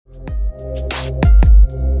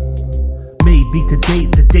Maybe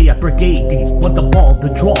today's the day I break 80. Want the ball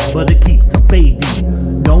to draw, but it keeps on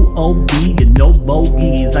fading. No OB and no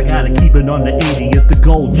bogeys. I gotta keep it on the 80. It's the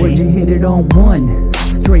goal, G. Would you hit it on one?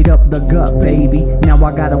 Straight up the gut, baby. Now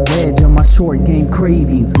I got a wedge on my short game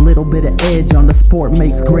cravings. Little bit of edge on the sport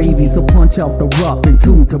makes gravy. So punch out the rough and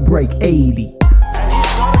tune to break 80.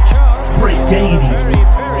 Break 80.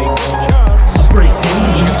 Break 80.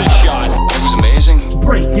 Look at this shot. It was amazing.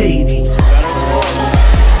 Break 80.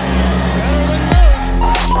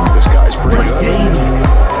 This guy's pretty Break good.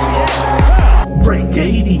 80. Break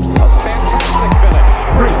 80. A fantastic finish.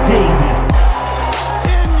 Break 80.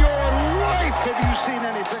 In your life, have you seen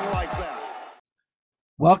anything like that?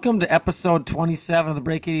 Welcome to episode 27 of the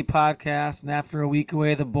Break 80 podcast. And after a week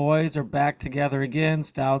away, the boys are back together again.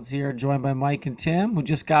 Stoud's here, joined by Mike and Tim, who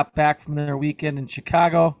just got back from their weekend in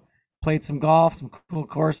Chicago, played some golf, some cool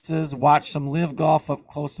courses, watched some LIV Golf up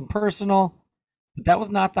close and personal. But that was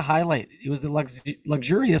not the highlight. It was the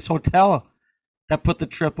luxurious hotel that put the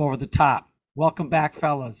trip over the top. Welcome back,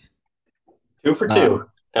 fellas. 2 for 2.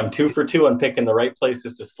 I'm 2 for 2 on picking the right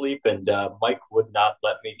places to sleep, and Mike would not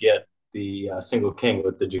let me get the single king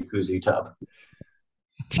with the jacuzzi tub.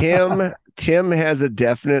 Tim has a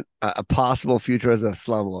definite, a possible future as a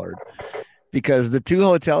slumlord, because the 2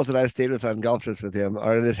 hotels that I've stayed with on golf trips with him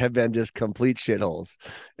have been just complete shitholes,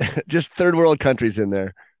 just third world countries in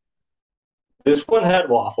there. This one had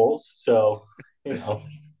waffles, so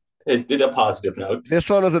it did a positive note. This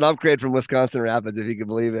one was an upgrade from Wisconsin Rapids, if you can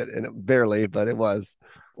believe it, and barely, but it was.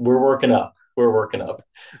 We're working up.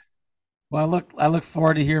 Well, I look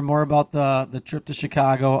forward to hear more about the trip to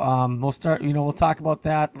Chicago. We'll talk about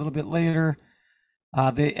that a little bit later.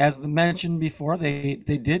 As mentioned before, they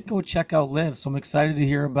did go check out LIV, so I'm excited to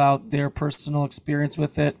hear about their personal experience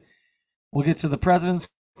with it. We'll get to the President's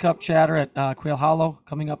Cup chatter at Quail Hollow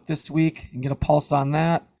coming up this week and get a pulse on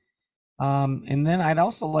that. And then I'd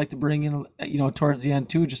also like to bring in, towards the end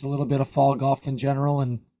too, just a little bit of fall golf in general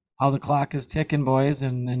and how the clock is ticking, boys,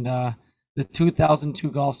 and the 2002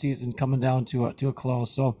 golf season coming down to a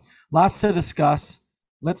close. So lots to discuss.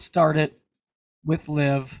 Let's start it with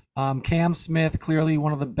LIV. Cam Smith, clearly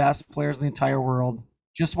one of the best players in the entire world,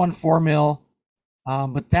 just won $4 million.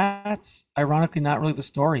 But that's ironically not really the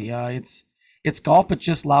story. It's golf, but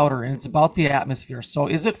just louder, and it's about the atmosphere. So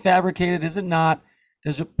is it fabricated? Is it not?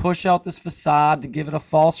 Does it push out this facade to give it a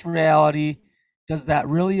false reality? Does that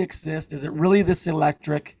really exist? Is it really this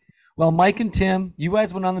electric? Well, Mike and Tim, you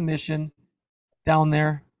guys went on the mission down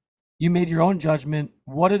there. You made your own judgment.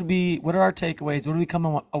 What are our takeaways? What did we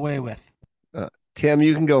come away with? Tim,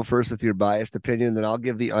 you can go first with your biased opinion, then I'll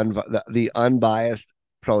give the unbiased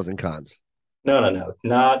pros and cons. No,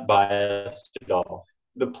 not biased at all.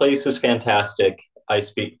 The place is fantastic. I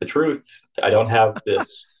speak the truth. I don't have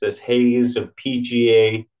this haze of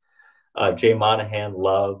PGA Jay Monahan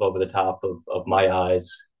love over the top of my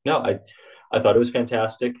eyes. No, I thought it was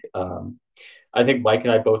fantastic. I think Mike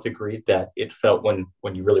and I both agreed that it felt when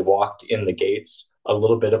you really walked in the gates a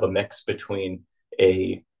little bit of a mix between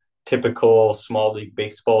a typical small league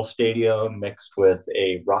baseball stadium mixed with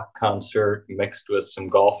a rock concert mixed with some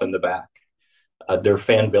golf in the back. Their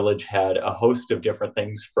fan village had a host of different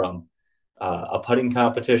things, from a putting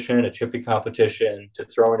competition, a chipping competition, to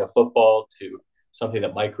throwing a football, to something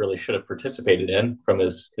that Mike really should have participated in from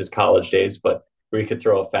his college days, but where you could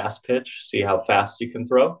throw a fast pitch, see how fast you can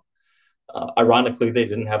throw. Ironically, they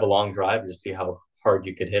didn't have a long drive to see how hard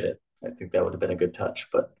you could hit it. I think that would have been a good touch.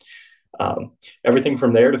 But everything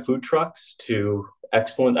from there to food trucks to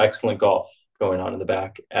excellent golf going on in the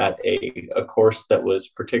back at a course that was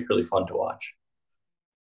particularly fun to watch.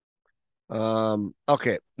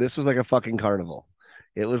 Okay, this was like a fucking carnival.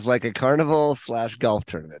 It was like a carnival / golf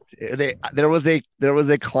tournament. There was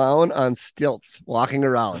a clown on stilts walking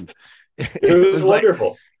around. It was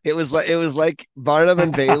wonderful. It was like Barnum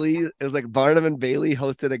and Bailey. It was like Barnum and Bailey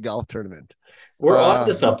hosted a golf tournament. We're on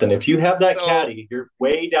to something. If you have that caddy, you're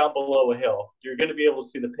way down below a hill. You're going to be able to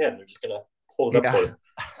see the pin. They're just going to hold it up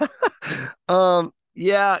for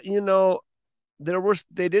you.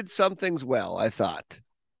 They did some things well, I thought.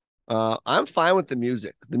 I'm fine with the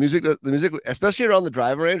music. The music, especially around the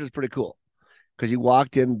driving range, was pretty cool because you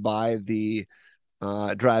walked in by the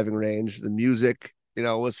driving range. The music,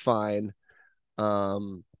 was fine.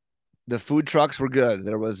 The food trucks were good.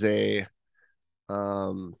 There was a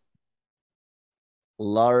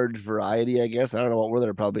large variety, I guess. I don't know what were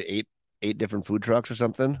there, probably eight different food trucks or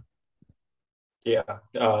something. Yeah,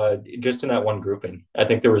 just in that one grouping. I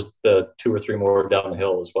think there was the 2 or 3 more down the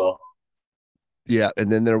hill as well. Yeah,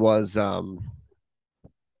 and then there was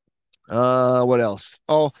what else?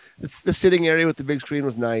 Oh, it's the sitting area with the big screen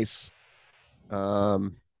was nice.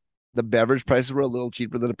 The beverage prices were a little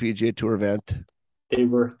cheaper than a PGA Tour event. They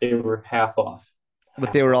were half off.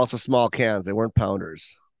 But they were also small cans. They weren't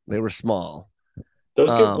pounders. They were small. Those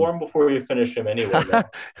get warm before you finish them anyway,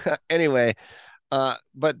 though. Anyway,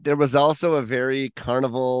 but there was also a very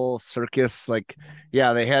carnival circus, like,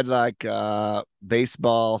 yeah, they had like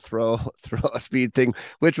baseball throw a speed thing,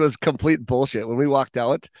 which was complete bullshit. When we walked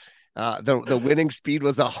out, the winning speed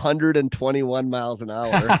was 121 miles an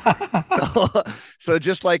hour. So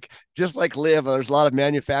just like LIV, there's a lot of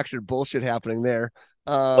manufactured bullshit happening there.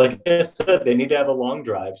 Like I said, they need to have a long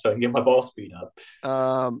drive so I can get my ball speed up.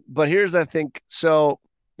 But here's, I think, so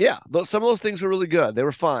yeah, some of those things were really good. They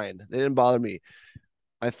were fine. They didn't bother me.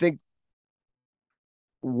 I think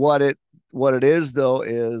what it is though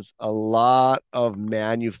is a lot of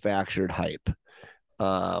manufactured hype,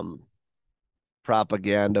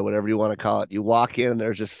 propaganda, whatever you want to call it. You walk in and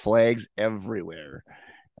there's just flags everywhere,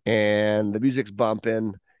 and the music's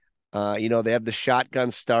bumping. They have the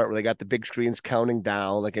shotgun start where they got the big screens counting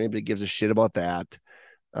down, like anybody gives a shit about that.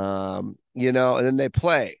 And then they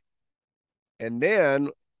play. And then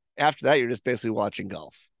after that, you're just basically watching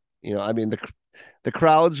golf. I mean, the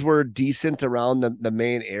crowds were decent around the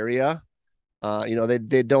main area.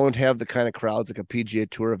 They don't have the kind of crowds like a PGA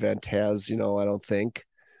Tour event has, I don't think.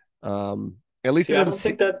 At least I don't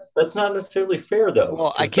think that's not necessarily fair, though.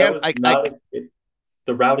 Well,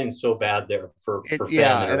 the routing's so bad there for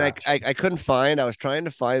yeah, and I couldn't find. I was trying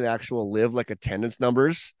to find actual LIV like attendance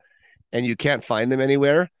numbers, and you can't find them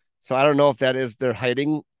anywhere. So I don't know if that is they're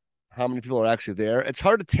hiding how many people are actually there. It's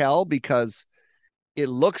hard to tell because it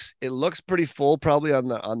looks pretty full probably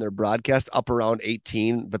on their broadcast up around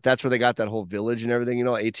 18, but that's where they got that whole village and everything,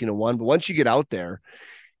 18 and 1. But once you get out there,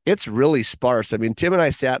 it's really sparse. I mean, Tim and I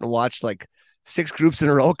sat and watched like 6 groups in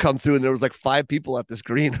a row come through, and there was like 5 people at this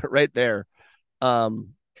green right there.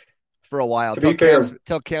 For a while, till Cam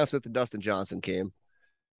Smith and Dustin Johnson came.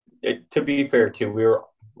 To be fair, too, we were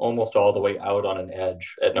almost all the way out on an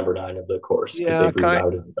edge at number 9 of the course. Yeah,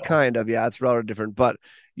 kind of. Yeah, it's routed different, but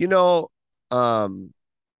yeah.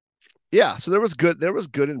 So there was good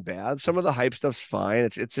and bad. Some of the hype stuff's fine.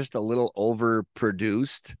 It's just a little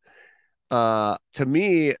overproduced. To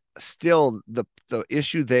me, still the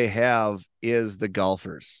issue they have is the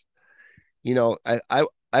golfers.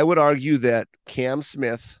 I would argue that Cam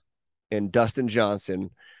Smith and Dustin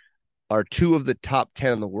Johnson are 2 of the top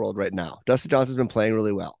 10 in the world right now. Dustin Johnson's been playing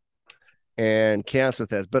really well, and Cam Smith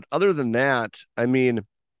has. But other than that, I mean,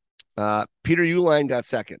 Peter Uihlein got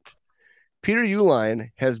second. Peter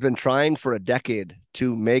Uihlein has been trying for a decade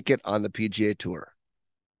to make it on the PGA Tour,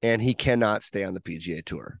 and he cannot stay on the PGA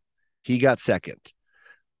Tour. He got second.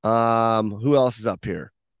 Who else is up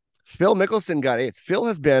here? Phil Mickelson got 8th. Phil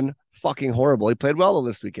has been fucking horrible. He played well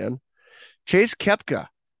this weekend. Chase Koepka,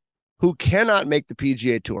 who cannot make the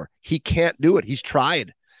PGA Tour. He can't do it. He's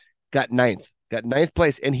tried. Got 9th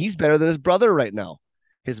place, and he's better than his brother right now.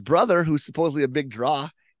 His brother, who's supposedly a big draw,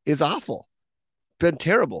 is awful. Been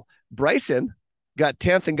terrible. Bryson got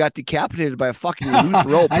 10th and got decapitated by a fucking loose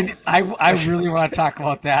rope. I really want to talk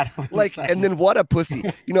about that. And then what a pussy.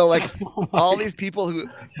 All these people who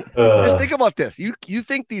just think about this. You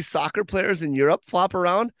think these soccer players in Europe flop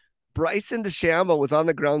around? Bryson DeChambeau was on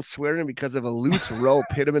the ground swearing because of a loose rope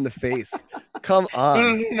hit him in the face. Come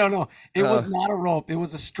on. No. It was not a rope. It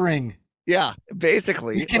was a string. Yeah,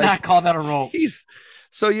 basically. You cannot call that a rope.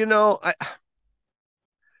 So,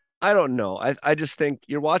 I don't know. I just think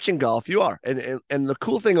you're watching golf. You are. And the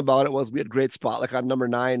cool thing about it was we had great spot, like on number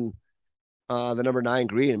 9, the number 9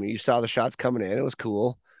 green. I mean, you saw the shots coming in. It was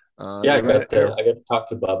cool. I got to talk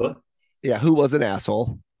to Bubba. Yeah, who was an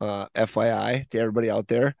asshole. FYI to everybody out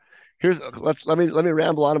there. Let me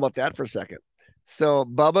ramble on about that for a second. So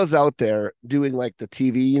Bubba's out there doing like the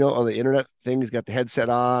TV, on the internet thing. He's got the headset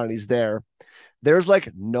on and he's there. There's like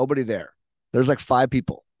nobody there. There's like 5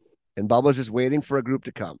 people, and Bubba's just waiting for a group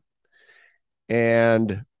to come.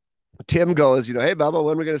 And Tim goes, hey Bubba,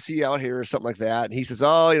 when are we going to see you out here or something like that? And he says,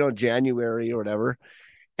 January or whatever.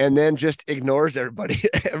 And then just ignores everybody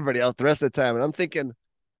else the rest of the time. And I'm thinking,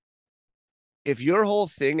 if your whole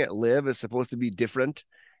thing at LIV is supposed to be different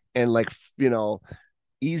and like,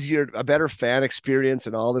 easier, a better fan experience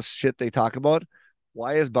and all this shit they talk about,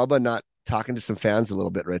 why is Bubba not talking to some fans a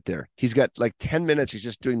little bit right there? He's got like 10 minutes. He's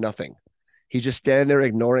just doing nothing. He's just standing there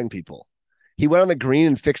ignoring people. He went on the green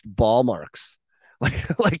and fixed ball marks.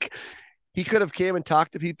 Like he could have came and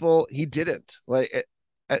talked to people. He didn't.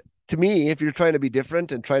 To me, if you're trying to be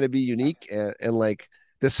different and trying to be unique and like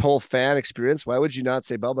this whole fan experience, why would you not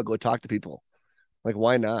say, Bubba, go talk to people? Like,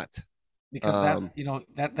 why not? Because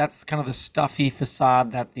that's that's kind of the stuffy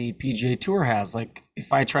facade that the PGA Tour has. Like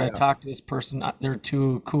if I try to Yeah. talk to this person, they're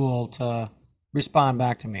too cool to respond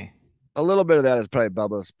back to me. A little bit of that is probably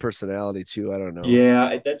Bubba's personality too. I don't know.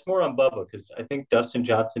 Yeah, that's more on Bubba because I think Dustin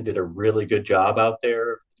Johnson did a really good job out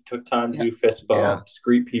there. He took time to Yeah. do fist Yeah. bumps,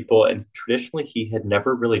 greet people, and traditionally he had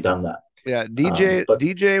never really done that. Yeah, But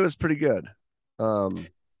DJ was pretty good.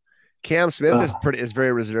 Cam Smith uh, is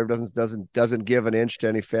very reserved. Doesn't give an inch to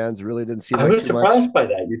any fans. Really didn't seem I like was too much. surprised by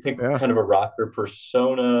that. You think Yeah. kind of a rocker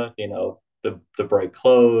persona, the bright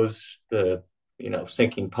clothes,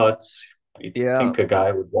 sinking putts. You'd Yeah, think a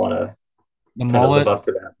guy would want to The kind of live mullet. up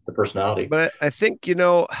to that, the personality. but I think and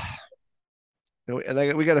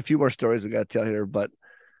we got a few more stories we got to tell here, but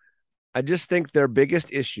I just think their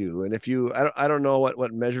biggest issue, and I don't know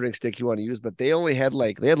what measuring stick you want to use, but they had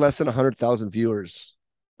less than 100,000 viewers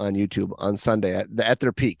on YouTube on Sunday at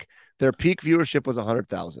their peak. Their peak viewership was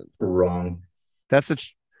 100,000. Wrong. That's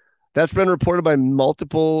been reported by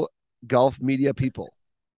multiple golf media people.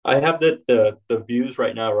 I have that the views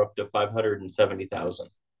right now are up to 570,000.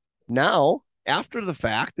 Now, after the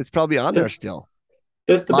fact, it's probably on there still.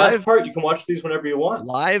 That's the best part. You can watch these whenever you want.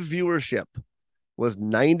 Live viewership was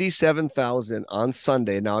 97,000 on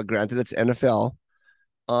Sunday. Now, granted, it's NFL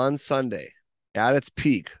on Sunday at its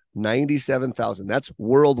peak, 97,000. That's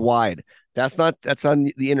worldwide. That's on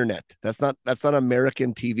the internet. That's not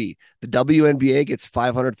American TV. The WNBA gets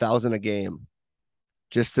 500,000 a game.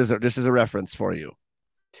 Just as a reference for you.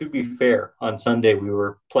 To be fair, on Sunday we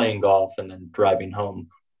were playing golf and then driving home.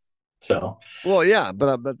 So, well, yeah,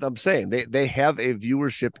 but I'm saying they have a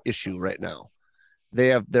viewership issue right now. They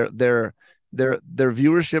have their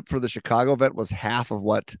viewership for the Chicago event was half of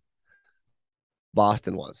what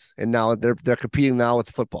Boston was, and now they're competing now with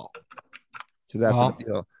football. So that's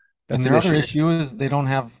and their other issue is they don't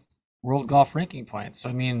have world golf ranking points.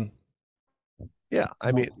 I mean, yeah.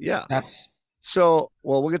 That's so.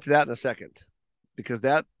 Well, we'll get to that in a second because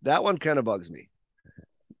that one kind of bugs me.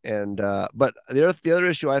 And but the other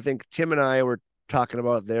issue I think Tim and I were talking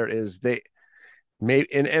about there is they may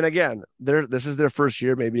and again this is their first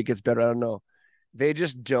year. Maybe it gets better. I don't know. They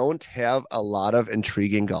just don't have a lot of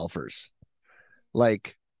intriguing golfers.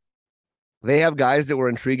 Like they have guys that were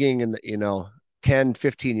intriguing in the 10,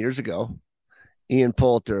 15 years ago. Ian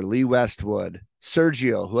Poulter, Lee Westwood,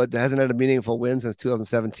 Sergio, who hasn't had a meaningful win since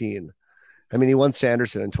 2017. I mean, he won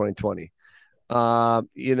Sanderson in 2020.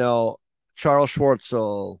 Charles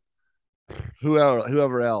Schwartzel,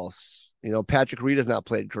 whoever else. Patrick Reed has not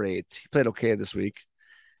played great. He played okay this week.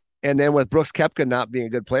 And then with Brooks Koepka not being a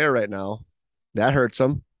good player right now, that hurts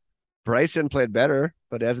him. Bryson played better,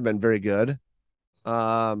 but hasn't been very good.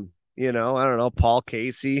 I don't know, Paul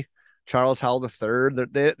Casey, Charles Howell III.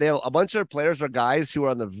 They have a bunch of players are guys who are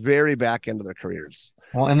on the very back end of their careers.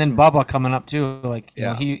 Well, and then Bubba coming up too. Like,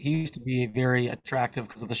 yeah, he used to be very attractive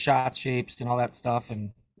because of the shot shapes and all that stuff.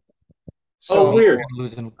 And weird.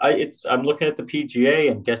 I'm looking at the PGA,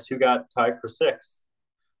 and guess who got tied for sixth?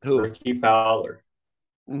 Who? Ricky Fowler.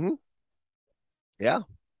 Mm-hmm. Yeah.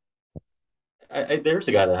 There's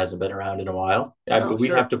a guy that hasn't been around in a while.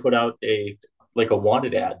 We'd have to put out a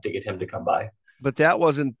wanted ad to get him to come by. But that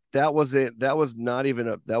was a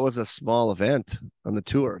small event on the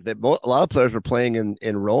tour. A lot of players were playing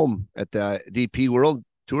in Rome at the DP World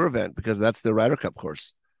Tour event because that's the Ryder Cup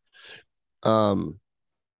course.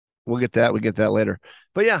 We get that later.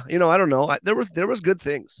 But yeah, I don't know. There was good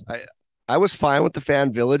things. I was fine with the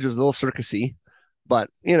fan village. It was a little circusy, but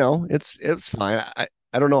it's fine.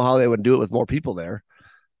 I don't know how they would do it with more people there,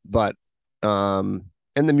 but and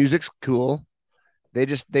the music's cool. They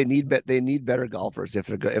need better golfers if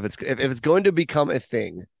it's going to become a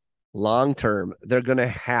thing long term. They're going to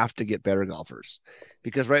have to get better golfers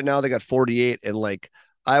because right now they got 48, and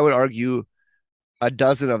I would argue a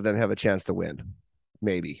dozen of them have a chance to win,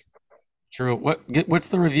 maybe. True. What's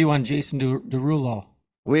the review on Jason Derulo?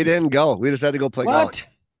 We didn't go. We decided to go play golf. What?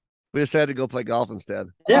 We decided to go play golf instead.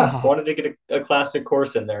 Yeah, wanted to get a classic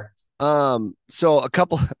course in there. So a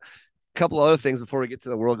couple other things before we get to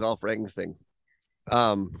the world golf ranking thing.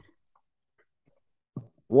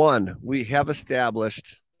 One, we have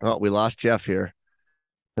established. Oh, we lost Jeff here,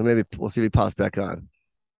 and maybe we'll see if he pops back on.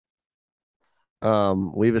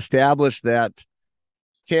 We've established that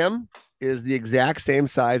Tim is the exact same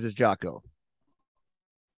size as Jocko.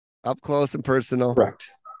 Up close and personal.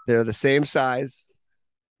 Correct. They're the same size.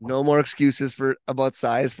 No more excuses about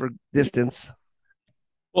size for distance.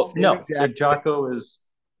 Well, no, Jocko is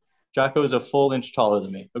a full inch taller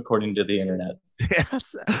than me, according to the internet.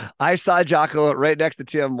 Yes. I saw Jocko right next to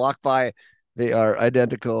Tim walk by. They are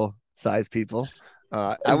identical size people.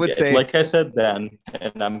 I would say, like I said then,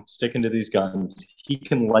 and I'm sticking to these guns, he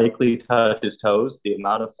can likely touch his toes. The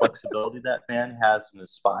amount of flexibility that man has in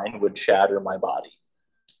his spine would shatter my body.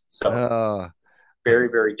 So very,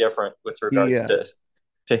 very different with regards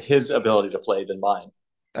to his ability to play than mine.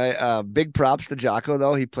 Big props to Jocko,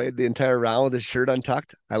 though. He played the entire round with his shirt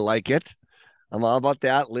untucked. I like it. I'm all about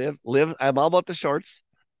that. Live. I'm all about the shorts.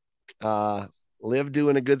 Live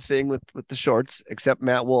doing a good thing with the shorts, except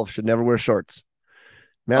Matt Wolff should never wear shorts.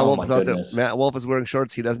 Matt Wolff is out there. Matt Wolff is wearing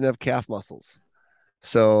shorts. He doesn't have calf muscles.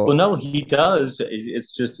 So, well, no, he does.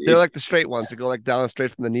 It's just they're like the straight ones that go like down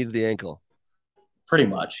straight from the knee to the ankle. Pretty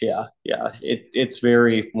much, yeah. It's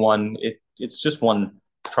very one. It's just one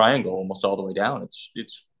triangle almost all the way down.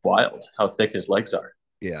 It's wild how thick his legs are.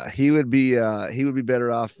 Yeah, he would be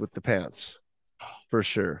better off with the pants for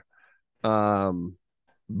sure.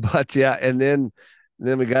 But yeah, and then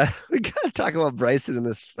we got to talk about Bryson in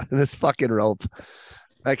this fucking rope.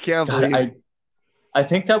 I can't believe. I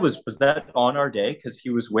think that was that on our day because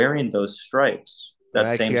he was wearing those stripes.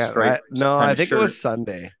 That same stripe. No, I think it was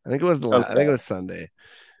Sunday. I think it was I think it was Sunday.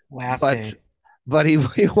 Last day. But he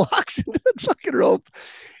walks into the fucking rope,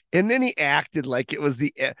 and then he acted like it was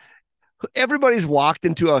everybody's walked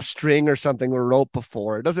into a string or something or rope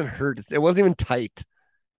before. It doesn't hurt. It wasn't even tight.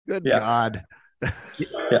 Good God.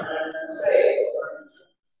 Yeah.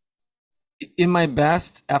 In my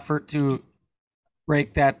best effort to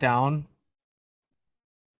break that down,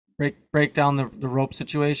 break down the rope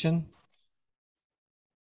situation.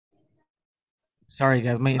 Sorry,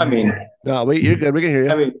 guys. No, wait, you're good. We can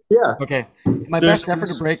hear you. Yeah. Okay. My best effort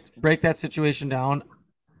to break that situation down.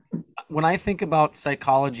 When I think about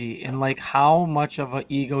psychology and like how much of an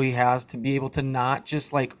ego he has to be able to not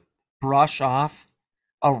just like brush off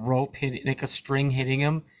a rope hitting, like a string hitting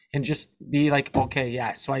him, and just be like, okay,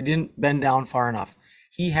 yeah, so I didn't bend down far enough.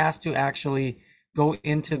 He has to actually go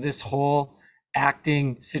into this whole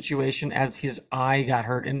acting situation as his eye got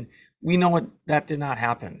hurt. And we know that did not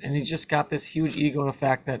happen. And he's just got this huge ego, the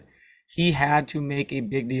fact that he had to make a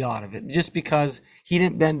big deal out of it just because he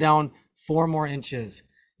didn't bend down 4 more inches,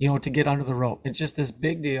 to get under the rope. It's just this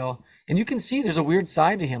big deal. And you can see there's a weird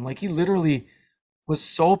side to him. Like he literally was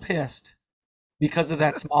so pissed because of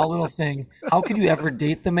that small little thing. How could you ever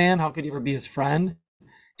date the man? How could you ever be his friend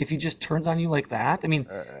if he just turns on you like that? I mean,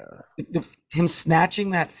 him snatching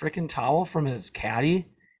that freaking towel from his caddy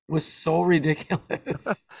was so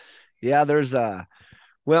ridiculous. Yeah, there's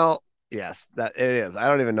well, yes, that it is. I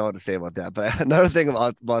don't even know what to say about that. But another thing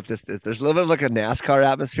about this is there's a little bit of like a NASCAR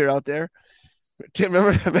atmosphere out there. Tim,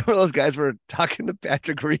 remember those guys were talking to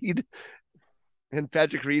Patrick Reed, and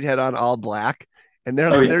Patrick Reed had on all black, and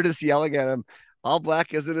they're just yelling at him. All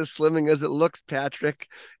black isn't as slimming as it looks, Patrick.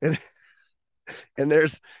 And there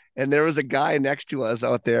was a guy next to us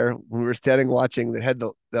out there when we were standing watching that had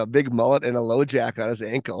the big mullet and a low jack on his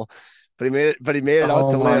ankle. But he made it out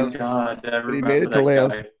to live. Oh my God! But he made it to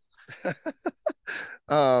live.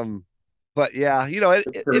 But yeah,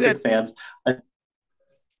 it had fans.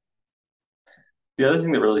 The other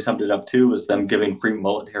thing that really summed it up too was them giving free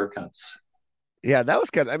mullet haircuts. Yeah, that was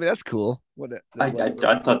that's cool. I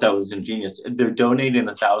thought that was ingenious. They're donating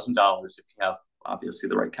 $1,000 if you have obviously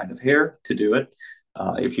the right kind of hair to do it.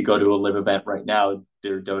 If you go to a LIV event right now,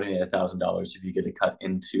 they're donating $1,000 if you get a cut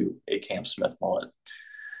into a Cam Smith mullet.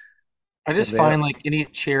 I just find like any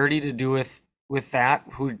charity to do with that,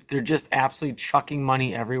 who they're just absolutely chucking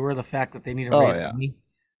money everywhere. The fact that they need to raise money,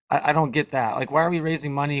 I don't get that. Like, why are we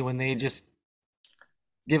raising money when they just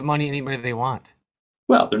give money anybody they want?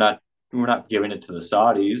 Well, we're not giving it to the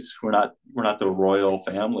Saudis. We're not the royal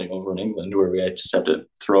family over in England where we just have to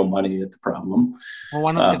throw money at the problem. Well,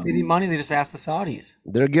 why not? If they need money, they just ask the Saudis.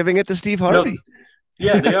 They're giving it to Steve Harvey. No,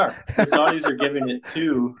 yeah, they are. The Saudis are giving it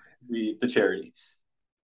to the charity.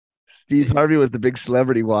 Steve Harvey was the big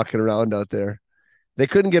celebrity walking around out there. They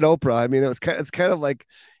couldn't get Oprah. I mean, it's kind of like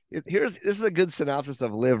this is a good synopsis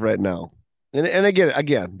of LIV right now. And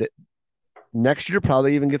again, next year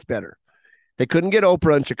probably even gets better. They couldn't get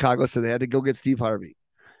Oprah in Chicago, so they had to go get Steve Harvey.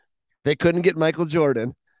 They couldn't get Michael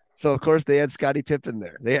Jordan, so of course they had Scottie Pippen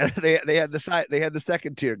there. They had the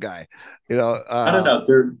second tier guy. I don't know.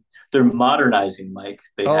 They're modernizing, Mike.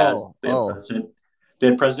 They had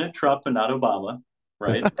President Trump and not Obama,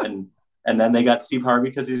 right? and then they got Steve Harvey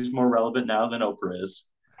because he's more relevant now than Oprah is.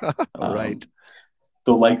 Right.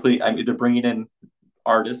 They're bringing in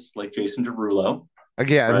artists like Jason Derulo.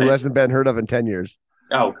 Again, right? Who hasn't been heard of in 10 years.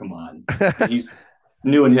 Oh, come on. He's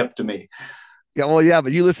new and hip to me. Yeah, well, yeah,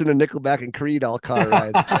 but you listen to Nickelback and Creed all car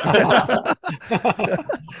ride.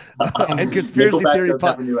 and conspiracy theory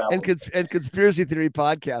and conspiracy theory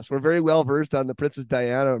podcast. We're very well versed on the Princess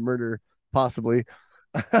Diana murder possibly.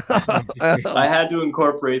 I had to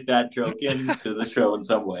incorporate that joke into the show in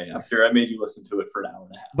some way after I made you listen to it for an hour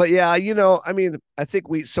and a half. But yeah, I mean, I think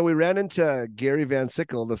we ran into Gary Van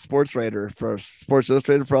Sickle, the sports writer for Sports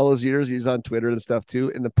Illustrated for all those years. He's on Twitter and stuff too,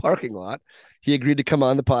 in the parking lot. He agreed to come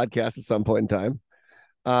on the podcast at some point in time.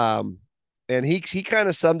 And he kind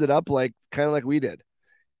of summed it up kind of like we did.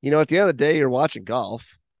 At the end of the day, you're watching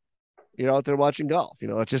golf. You're out there watching golf.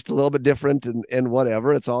 It's just a little bit different and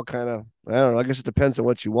whatever. It's all kind of, I don't know. I guess it depends on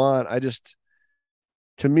what you want.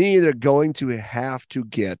 To me, they're going to have to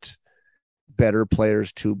get better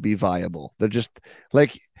players to be viable. They're just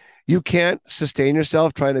like, you can't sustain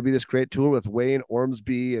yourself trying to be this great tour with Wayne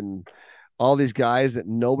Ormsby and all these guys that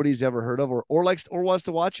nobody's ever heard of or wants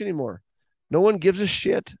to watch anymore. No one gives a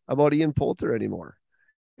shit about Ian Poulter anymore.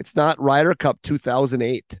 It's not Ryder Cup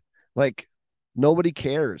 2008. Like, nobody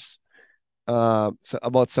cares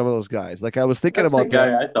about some of those guys. Like, I was thinking about the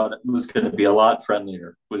guy I thought it was going to be a lot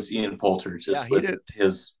friendlier was Ian Poulter, just with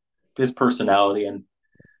his personality, and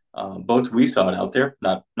both we saw it out there,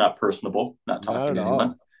 not personable, not talking to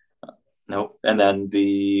anyone. No, and then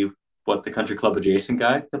the country club adjacent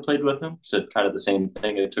guy that played with him said kind of the same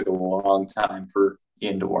thing. It took a long time for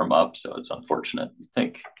Ian to warm up, so it's unfortunate. I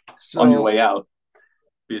think on your way out,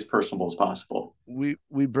 be as personable as possible.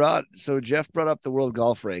 Jeff brought up the world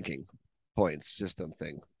golf ranking points system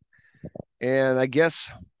thing, and I guess,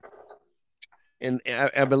 and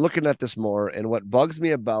I've been looking at this more, and what bugs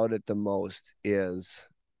me about it the most is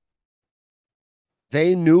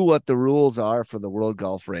they knew what the rules are for the world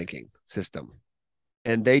golf ranking system,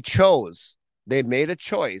 and they made a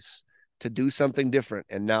choice to do something different,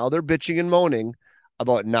 and now they're bitching and moaning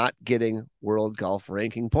about not getting world golf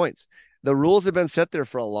ranking points. The rules have been set there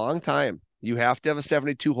for a long time. You have to have a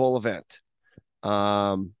 72-hole event.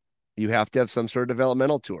 You have to have some sort of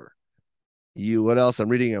developmental tour. What else? I'm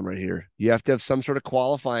reading them right here. You have to have some sort of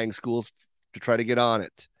qualifying schools to try to get on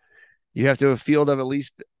it. You have to have a field of at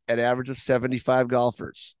least an average of 75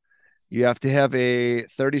 golfers. You have to have a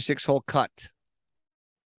 36-hole cut.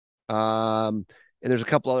 And there's a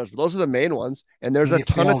couple others, but those are the main ones. And there's a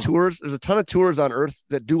ton of tours. There's a ton of tours on earth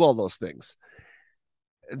that do all those things.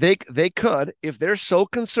 They could, if they're so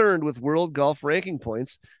concerned with world golf ranking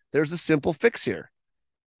points, there's a simple fix here.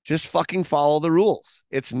 Just fucking follow the rules.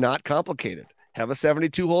 It's not complicated. Have a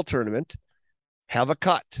 72-hole tournament, have a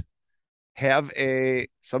cut, have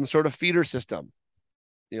some sort of feeder system.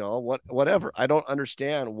 Whatever. I don't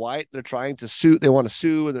understand why they're trying to sue. They want to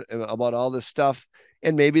sue about all this stuff,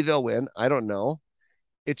 and maybe they'll win. I don't know.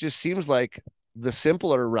 It just seems like the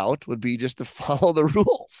simpler route would be just to follow the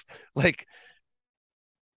rules. Like,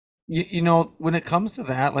 when it comes to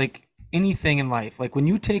that, like anything in life, like when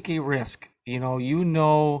you take a risk, you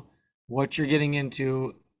know what you're getting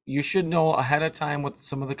into. You should know ahead of time what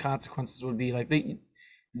some of the consequences would be. Like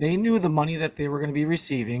they knew the money that they were going to be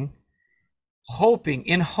receiving,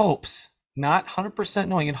 in hopes, not 100%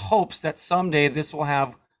 knowing, in hopes that someday this will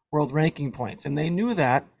have world ranking points. And they knew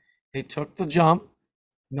that. They took the jump,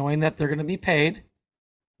 knowing that they're going to be paid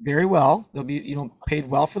very well. They'll be, paid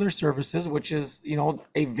well for their services, which is,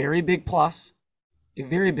 a very big plus.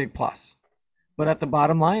 But at the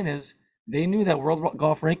bottom line is they knew that world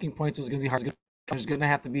golf ranking points was going to be hard. There's going to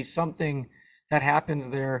have to be something that happens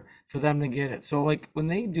there for them to get it. So like when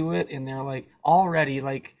they do it and they're like already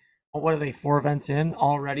like, what are they, 4 events in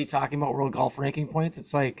already talking about world golf ranking points?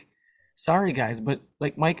 It's like, sorry guys, but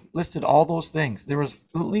like Mike listed all those things. There was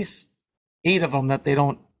at least 8 of them that they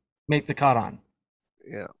don't make the cut on.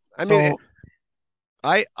 Yeah. I mean,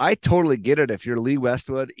 I totally get it. If you're Lee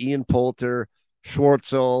Westwood, Ian Poulter,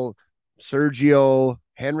 Schwartzel, Sergio,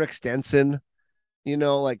 Henrik Stenson,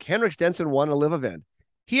 like Henrik Stenson won a LIV event.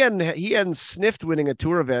 He hadn't sniffed winning a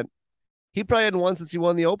tour event. He probably hadn't won since he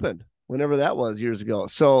won the Open, whenever that was years ago.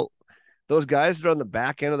 So those guys that are on the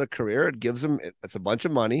back end of their career, it's a bunch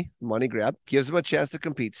of money grab, gives them a chance to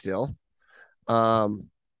compete still. The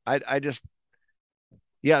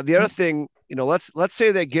other thing, let's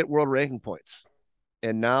say they get world ranking points,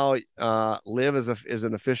 and now LIV is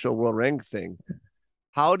an official world rank thing.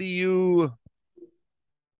 How do you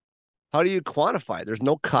quantify? There's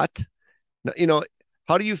no cut.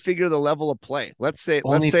 How do you figure the level of play? Let's say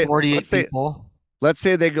 48 people. Let's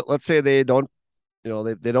say they don't,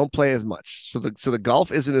 they don't play as much. So the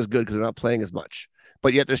golf isn't as good because they're not playing as much,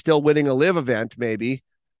 but yet they're still winning a LIV event. Maybe.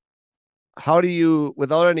 How do you,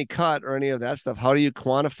 without any cut or any of that stuff, how do you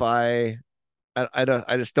quantify? I don't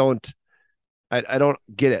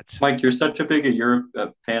get it. Mike, you're such a big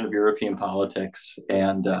fan of European politics,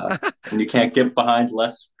 and you can't get behind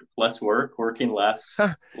less working less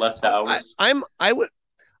hours.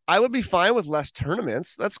 I would be fine with less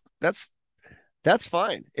tournaments. That's That's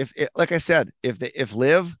fine. If like I said, if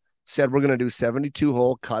LIV said we're going to do 72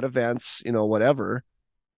 hole cut events, whatever,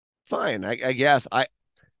 fine. I guess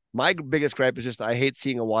my biggest gripe is just I hate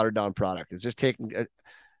seeing a watered down product. It's just taking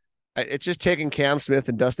Cam Smith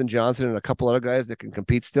and Dustin Johnson and a couple other guys that can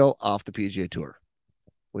compete still off the PGA Tour,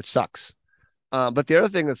 which sucks. But the other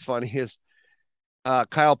thing that's funny is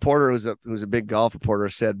Kyle Porter, who's a big golf reporter,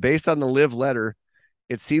 said based on the LIV letter,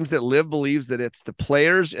 it seems that LIV believes that it's the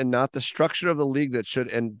players and not the structure of the league that should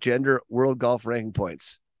engender world golf ranking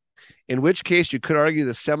points. In which case, you could argue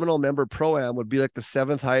the Seminole member Pro-Am would be like the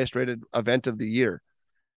 7th highest rated event of the year.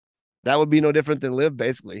 That would be no different than LIV,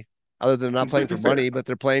 basically, other than not playing for money, but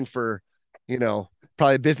they're playing for,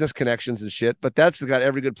 probably business connections and shit. But that's got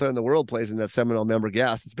every good player in the world plays in that Seminole member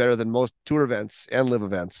gas. It's better than most tour events and LIV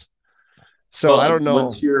events. So I don't know.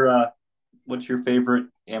 What's your favorite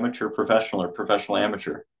amateur professional or professional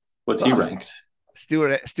amateur? What's he ranked?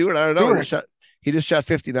 Stewart, I don't know. He just shot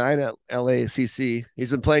 59 at LACC. He's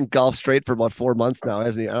been playing golf straight for about 4 months now,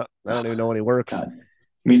 hasn't he? I don't even know when he works. God.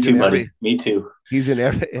 Me too, buddy. Me too. He's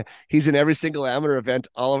in every single amateur event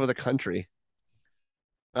all over the country.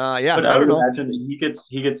 Yeah, but I would imagine that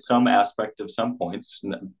he gets some aspect of some points.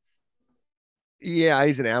 Yeah,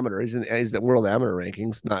 he's an amateur. He's the world amateur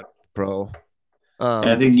rankings, not pro.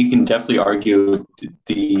 And I think you can definitely argue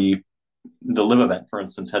the LIV event, for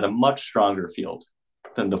instance, had a much stronger field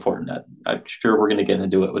than the Fortinet. I'm sure we're going to get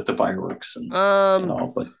into it with the fireworks and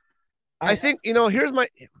all, but I think here's my.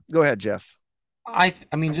 Go ahead, Jeff. I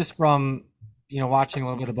mean, just from watching a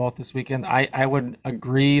little bit of both this weekend, I would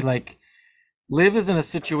agree. Like, LIV is in a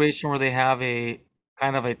situation where they have a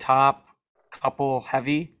kind of a top couple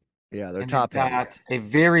heavy. Yeah, they're top heavy. Got a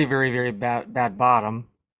very, very, very bad bottom.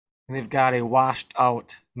 And they've got a washed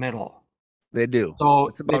out middle. They do. So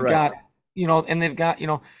they've got, and they've got,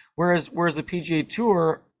 whereas the PGA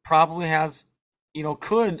Tour probably has,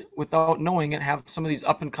 could, without knowing it, have some of these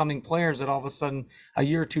up and coming players that all of a sudden a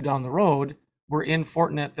year or two down the road were in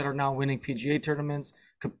Fortinet that are now winning PGA tournaments,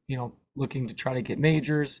 looking to try to get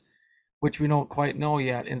majors, which we don't quite know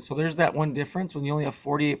yet. And so there's that one difference when you only have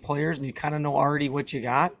 48 players and you kind of know already what you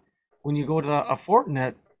got. When you go to a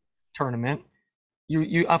Fortinet tournament,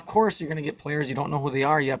 You of course you're going to get players you don't know who they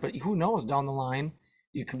are yet, but who knows down the line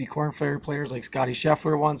you could be Corn Ferry players like Scotty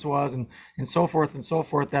Scheffler once was, and so forth and so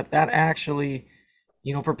forth. That actually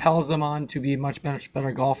propels them on to be much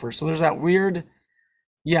better golfers. So there's that weird.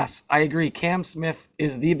 Yes, I agree. Cam Smith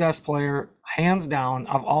is the best player hands down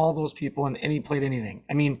of all those people, and he played anything.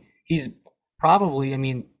 I mean, he's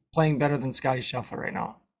probably playing better than Scotty Scheffler right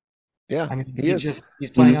now. Yeah, I mean, he's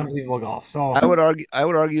playing unbelievable golf. So I would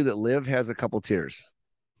argue that LIV has a couple tiers.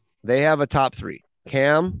 They have a top 3: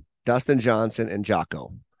 Cam, Dustin Johnson, and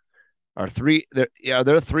Jocko. They're 3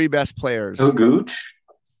 best players. Oh, Gooch?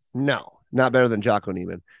 No, not better than Jocko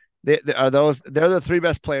Neiman. They're the 3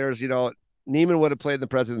 best players. Neiman would have played in the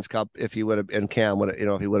President's Cup if he would have, and Cam would have,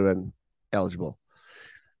 if he would have been eligible.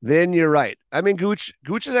 Then you're right. I mean, Gooch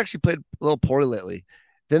has actually played a little poorly lately.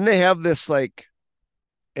 Then they have this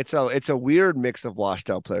it's a weird mix of washed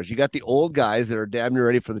out players. You got the old guys that are damn near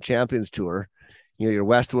ready for the Champions Tour, your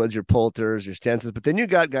Westwoods, your Poulters, your Stensons, but then you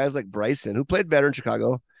got guys like Bryson, who played better in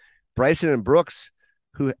Chicago, Bryson and Brooks,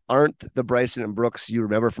 who aren't the Bryson and Brooks you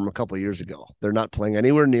remember from a couple of years ago. They're not playing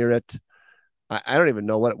anywhere near it. I don't even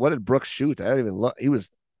know what did Brooks shoot. I don't even look.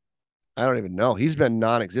 I don't even know. He's been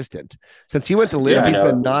non-existent since he went to LIV. He's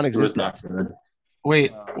been non-existent.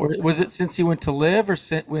 Wait, was it since he went to LIV or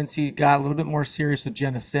since he got a little bit more serious with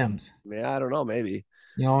Jenna Sims? Yeah, I don't know. Maybe.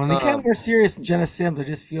 When they get more serious with Jenna Sims, I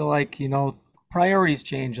just feel like priorities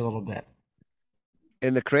change a little bit.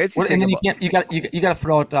 And the crazy thing, and then you got to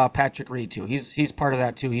throw out Patrick Reed too. He's part of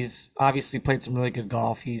that too. He's obviously played some really good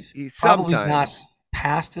golf. He's probably not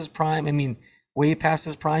past his prime. I mean, way past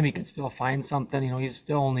his prime. He could still find something. He's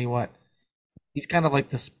still only he's kind of like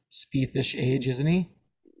the Spieth-ish age, isn't he?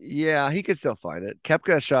 Yeah, he could still find it.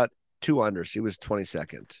 Koepka shot 2 unders. He was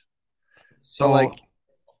 22nd. So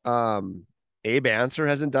Abe Answer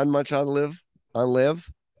hasn't done much on LIV.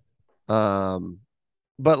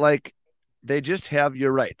 But they just have.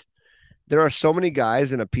 You're right. There are so many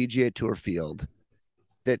guys in a PGA Tour field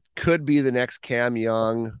that could be the next Cam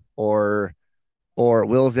Young or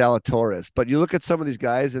Will Zalatoris. But you look at some of these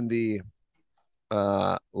guys in the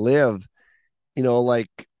LIV.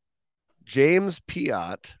 Like James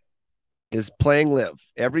Piot is playing LIV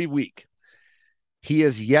every week. He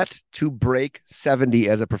is yet to break 70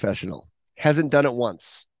 as a professional. Hasn't done it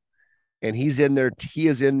once. And he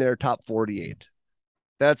is in their top 48.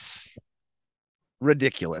 That's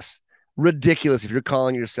ridiculous. Ridiculous if you're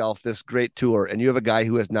calling yourself this great tour and you have a guy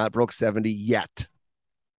who has not broke 70 yet.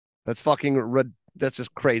 That's that's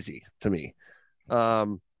just crazy to me.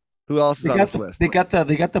 Who else is They on got this the list? they got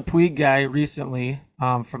the Puig guy recently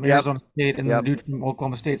from Yep. Arizona State, and then the Yep. dude from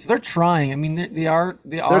Oklahoma State. So they're trying. I mean, they They're are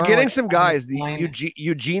getting like some trying to guys. The find.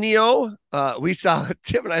 Eugenio, we saw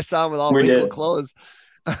Tim and I saw him with all We wrinkled did. clothes,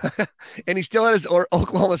 and he still had his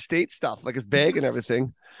Oklahoma State stuff, like his bag and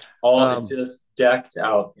everything. All just decked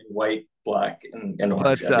out in white, black, and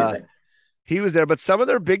orange, But everything. he was there. But some of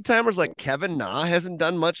their big timers, like Kevin Na, hasn't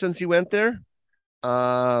done much since he went there.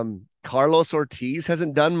 Carlos Ortiz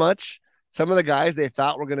hasn't done much. Some of the guys they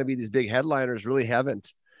thought were going to be these big headliners really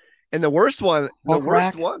haven't. And the worst one,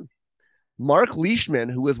 Mark Leishman,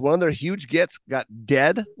 who was one of their huge gets, got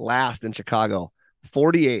dead last in Chicago,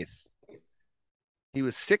 48th. He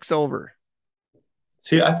was 6 over.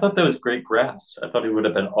 See, I thought that was great grass. I thought he would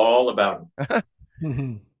have been all about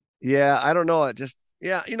Mhm. Yeah, I don't know. It just,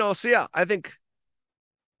 yeah, so yeah, I think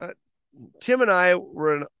Tim and I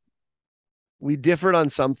we differed on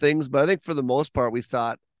some things, but I think for the most part, we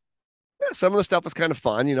thought, yeah, some of the stuff was kind of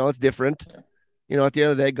fun. It's different. At the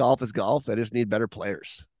end of the day, golf is golf. They just need better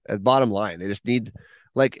players. At bottom line, they just need,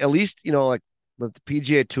 like, at least, like with the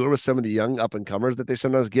PGA Tour with some of the young up and comers that they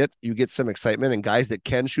sometimes get, you get some excitement and guys that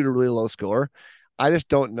can shoot a really low score. I just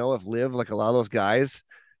don't know if LIV, like a lot of those guys,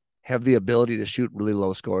 have the ability to shoot really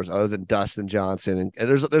low scores other than Dustin Johnson. And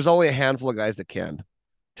there's only a handful of guys that can,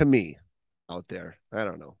 to me, out there. I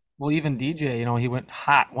don't know. Well, even DJ, he went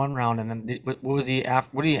hot one round, and then what was he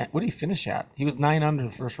after? What did he finish at? He was 9 under the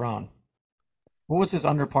first round. What was his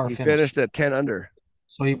under par He finish? finished at 10 under.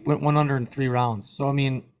 So he went 1 under in 3 rounds. So I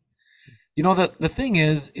mean, the thing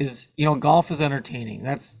is golf is entertaining.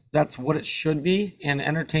 That's what it should be, and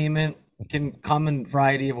entertainment can come in a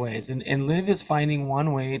variety of ways. And LIV is finding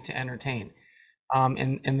one way to entertain.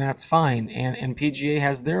 And that's fine. And PGA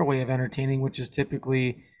has their way of entertaining, which is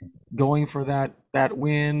typically going for that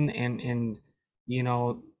win and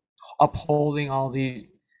upholding all the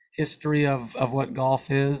history of what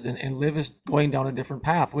golf is. And LIV is going down a different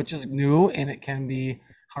path, which is new, and it can be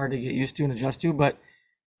hard to get used to and adjust to. But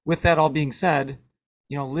with that all being said,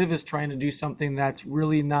 LIV is trying to do something that's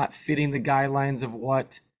really not fitting the guidelines of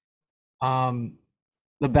what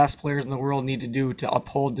the best players in the world need to do to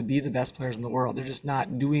uphold to be the best players in the world. They're just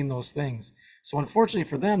not doing those things. So unfortunately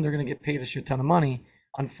for them, they're going to get paid a shit ton of money.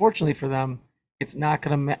 Unfortunately for them, it's not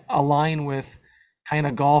going to align with kind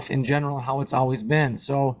of golf in general, how it's always been.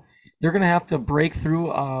 So they're going to have to break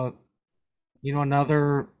through,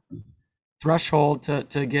 another threshold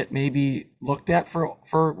to get maybe looked at for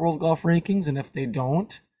world golf rankings. And if they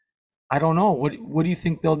don't, I don't know. What do you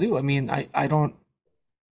think they'll do? I mean, I don't.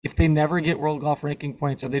 If they never get world golf ranking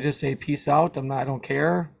points, or they just say peace out, I don't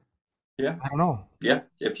care. Yeah. I don't know. Yeah.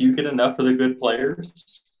 If you get enough of the good players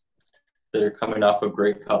that are coming off of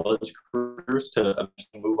great college careers to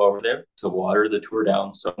move over there, to water the tour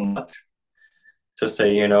down so much, to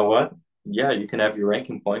say, you know what? Yeah, you can have your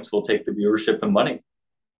ranking points. We'll take the viewership and money.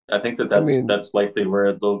 I think that's likely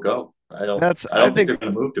where they'll go. I don't think they're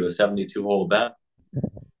going to move to a 72-hole event.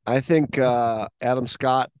 I think Adam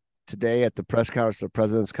Scott today at the press conference for the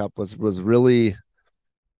President's Cup was really,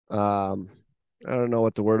 I don't know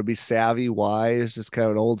what the word would be, savvy, wise, just kind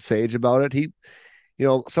of an old sage about it. He,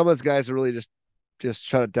 some of those guys are really just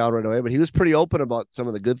shut it down right away, but he was pretty open about some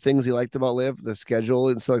of the good things he liked about LIV, the schedule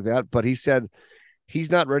and stuff like that. But he said he's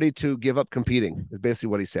not ready to give up competing, is basically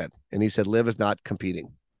what he said. And he said LIV is not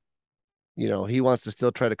competing. He wants to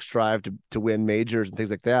still try to strive to win majors and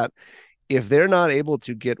things like that. If they're not able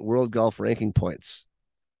to get world golf ranking points,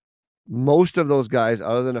 most of those guys,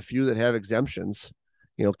 other than a few that have exemptions,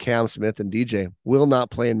 Cam Smith and DJ, will not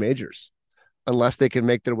play in majors unless they can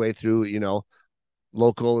make their way through,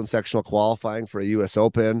 local and sectional qualifying for a U.S.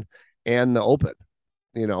 Open and the Open.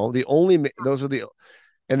 And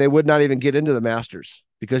they would not even get into the Masters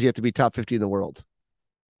because you have to be top 50 in the world.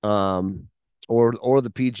 Or the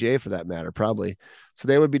PGA for that matter, probably. So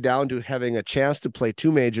they would be down to having a chance to play 2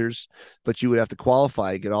 majors, but you would have to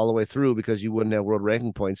qualify, get all the way through because you wouldn't have world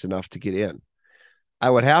ranking points enough to get in. I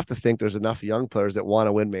would have to think there's enough young players that want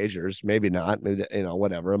to win majors. Maybe not. Maybe,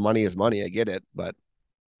 whatever. Money is money. I get it. But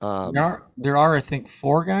there are, I think,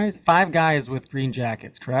 5 guys with green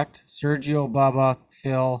jackets, correct? Sergio, Bubba,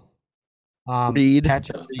 Phil, Reed,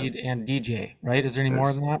 Patrick Reed, and DJ, right? Is there any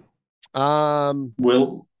more than that?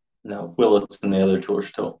 Willet's in the other tour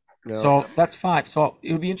still. No. So that's 5. So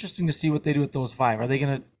it would be interesting to see what they do with those 5. Are they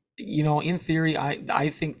going to, in theory, I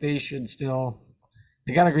think they should still,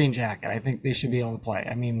 they got a green jacket. I think they should be able to play.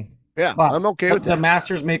 I mean, yeah, I'm okay with that. The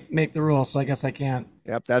Masters make the rules, so I guess I can't.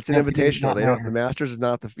 Yep, that's an invitational. The Masters is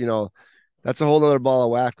not the, That's a whole other ball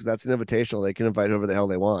of wax because that's an invitational. They can invite whoever the hell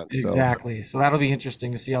they want. So. Exactly. So that'll be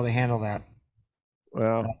interesting to see how they handle that.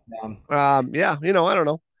 Well, Um, yeah, I don't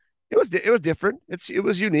know. It was different. It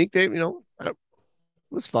was unique. It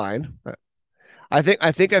was fine. I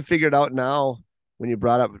think I figured out now when you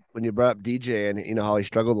brought up DJ and how he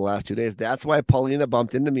struggled the last 2 days. That's why Paulina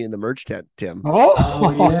bumped into me in the merch tent, Tim.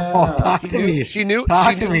 yeah. Talk to me. She knew.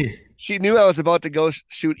 Talk to me. She knew I was about to go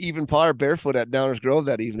shoot even par barefoot at Downers Grove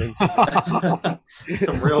that evening.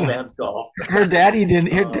 Some real man's golf. Her daddy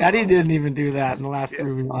didn't even do that in the last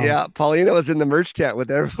 3 months. Yeah, Paulina was in the merch tent with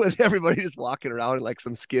everybody just walking around in like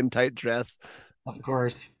some skin tight dress. Of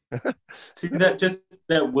course. See,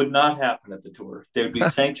 that would not happen at the tour. They would be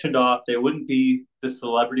sanctioned off. They wouldn't be the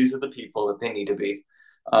celebrities of the people that they need to be.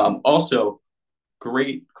 Also,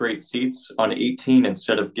 great seats on 18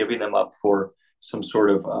 instead of giving them up for some sort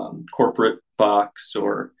of corporate box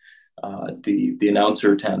or the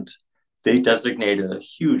announcer tent. They designated a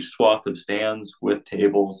huge swath of stands with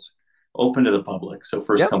tables open to the public. So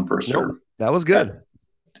first come, first serve. That was good.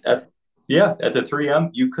 At the 3M,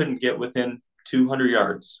 you couldn't get within 200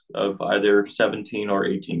 yards of either 17 or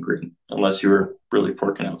 18 green unless you were really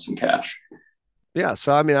forking out some cash. Yeah,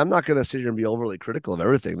 so I mean, I'm not going to sit here and be overly critical of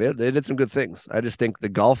everything. They did some good things. I just think the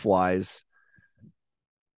golf wise,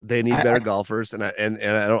 they need better golfers, and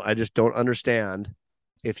I just don't understand.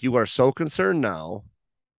 If you are so concerned now,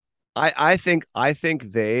 I think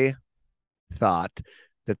they thought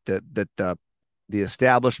that the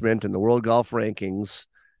establishment and the world golf rankings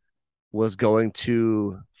was going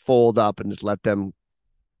to fold up and just let them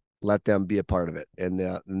be a part of it,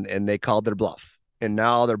 and they called their bluff, and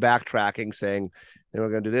now they're backtracking, saying they were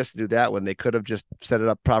going to do this, do that, when they could have just set it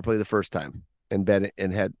up properly the first time and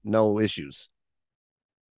had no issues.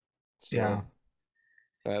 So, yeah.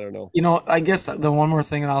 I don't know. I guess the one more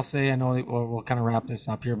thing that I'll say, I know we'll kind of wrap this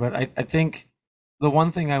up here, but I think the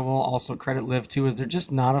one thing I will also credit LIV to is they're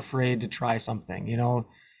just not afraid to try something.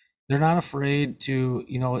 They're not afraid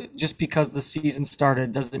to, just because the season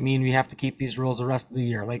started doesn't mean we have to keep these rules the rest of the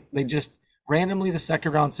year. Like they just randomly the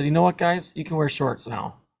second round said, you know what, guys, you can wear shorts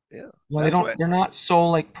now. Yeah. They're not so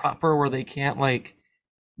like proper where they can't like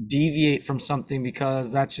deviate from something,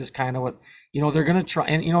 because that's just kind of what they're going to try.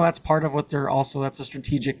 And that's part of what that's a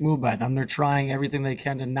strategic move by them. They're trying everything they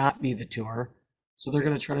can to not be the tour, so they're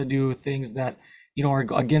going to try to do things that are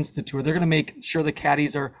against the tour. They're going to make sure the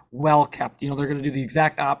caddies are well kept. They're going to do the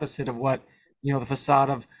exact opposite of what the facade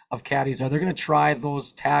of caddies are. They're going to try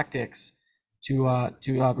those tactics to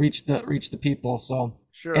reach the people. So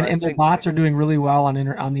sure, and the bots are doing really well on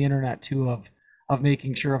the internet too, of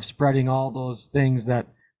making sure of spreading all those things that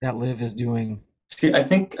LIV is doing. See, I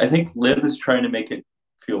think LIV is trying to make it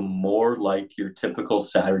feel more like your typical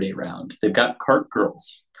Saturday round. They've got cart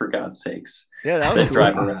girls, for God's sakes. Yeah, that was cool.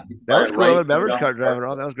 Drive around. That was cool. A beverage cart driving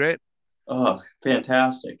around. That was great. Oh,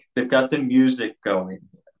 fantastic! They've got the music going.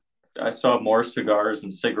 I saw more cigars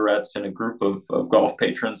and cigarettes in a group of golf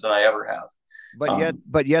patrons than I ever have.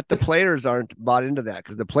 But yet the players aren't bought into that,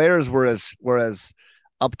 because the players were as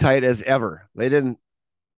uptight as ever. They didn't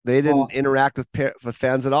interact with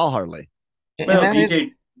fans at all, hardly. Well,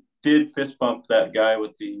 DJ did fist bump that guy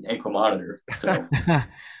with the ankle monitor. So,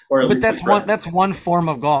 but that's one form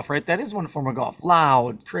of golf, right? That is one form of golf.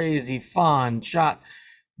 Loud, crazy, fun, shot.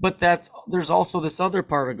 But there's also this other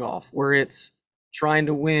part of golf where it's trying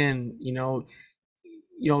to win,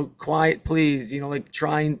 quiet, please, like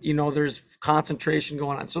trying, there's concentration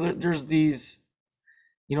going on. So there's these,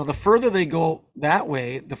 the further they go that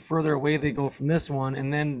way, the further away they go from this one,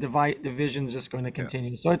 and then division's just going to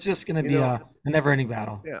continue. So it's just going to be a never-ending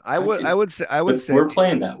battle. Yeah, I would say we're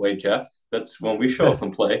playing that way, Jeff. That's when we show up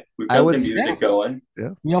and play. We've got the music going.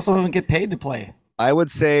 Yeah. We also don't get paid to play. I would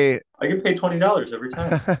say I get paid $20 every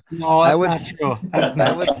time. No, that's not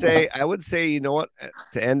true. I would say, you know what,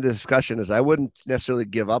 to end the discussion is I wouldn't necessarily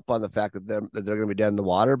give up on the fact that they're going to be dead in the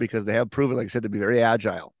water, because they have proven, like I said, to be very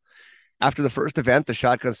agile. After the first event, the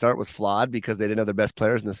shotgun start was flawed because they didn't have their best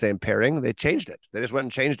players in the same pairing. They changed it. They just went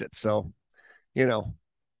and changed it. So,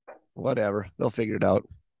 whatever. They'll figure it out.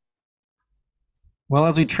 Well,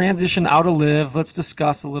 as we transition out of LIV, let's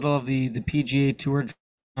discuss a little of the PGA Tour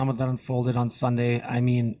drama that unfolded on Sunday. I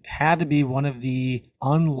mean, had to be one of the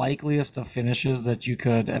unlikeliest of finishes that you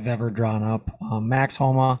could have ever drawn up. Max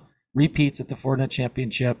Homa repeats at the Fortinet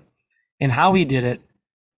Championship, and how he did it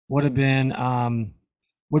would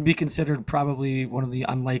be considered probably one of the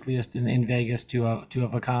unlikeliest in Vegas to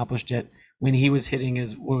have accomplished it, when he was hitting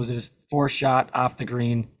his fourth shot off the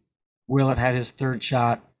green. Willet had his third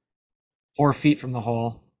shot 4 feet from the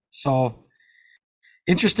hole. So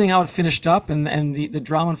interesting how it finished up and the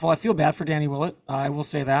drama and fall. I feel bad for Danny Willett. I will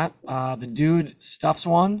say that. The dude stuffs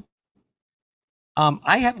one.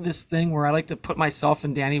 I have this thing where I like to put myself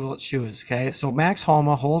in Danny Willett's shoes. Okay, so Max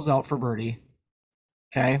Homa holes out for birdie.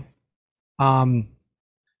 Okay,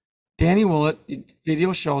 Danny Willett,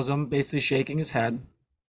 video shows him basically shaking his head.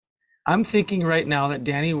 I'm thinking right now that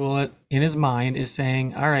Danny Willett, in his mind, is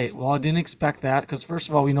saying, all right, well, I didn't expect that, because first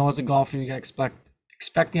of all, we know as a golfer, you got to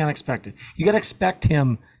expect the unexpected. You got to expect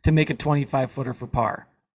him to make a 25-footer for par.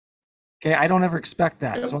 Okay, I don't ever expect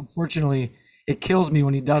that. Yep. So unfortunately, it kills me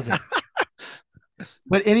when he does it.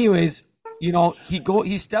 But anyways,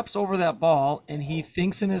 he steps over that ball and he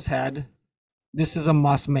thinks in his head, this is a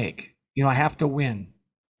must make. I have to win.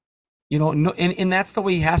 And that's the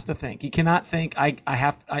way he has to think. He cannot think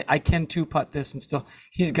I can two putt this and still.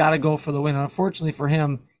 He's got to go for the win. And unfortunately for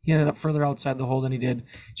him, he ended up further outside the hole than he did.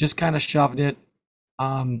 Just kind of shoved it,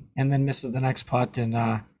 and then misses the next putt, and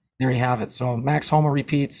there you have it. So Max Homa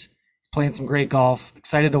repeats. He's playing some great golf.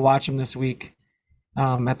 Excited to watch him this week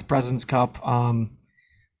at the President's Cup.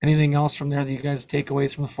 Anything else from there that you guys take away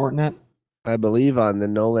from the Fortinet? I believe on the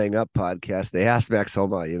No Laying Up podcast, they asked Max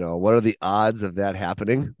Homa, what are the odds of that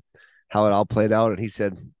happening? How it all played out, and he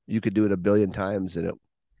said you could do it 1 billion times and it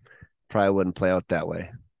probably wouldn't play out that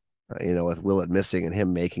way. With Willet missing and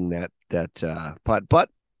him making that putt. But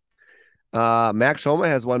Max Homa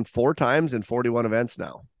has won 4 times in 41 events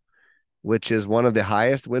now, which is one of the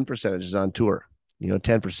highest win percentages on tour.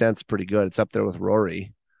 10% is pretty good. It's up there with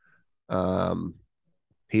Rory.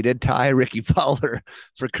 He did tie Ricky Fowler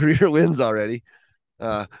for career wins already.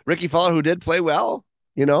 Ricky Fowler, who did play well,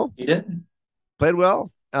 he did. Played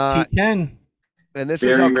well. T10. And this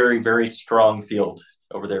very, is very, very strong field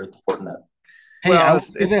over there at the Fortinet. Hey,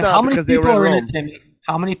 it's not how many because they people were are in in it, Timmy?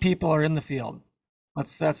 How many people are in the field?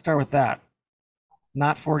 Let's start with that.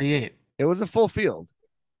 Not 48. It was a full field.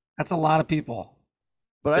 That's a lot of people.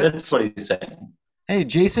 But that's what he's saying. Hey,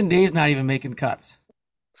 Jason Day's not even making cuts.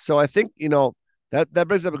 So I think, that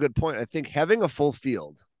brings up a good point. I think having a full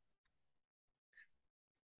field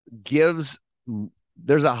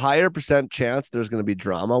there's a higher % chance there's going to be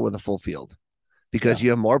drama with a full field because you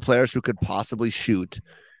have more players who could possibly shoot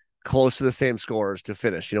close to the same scores to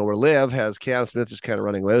finish. Where LIV has Cam Smith just kind of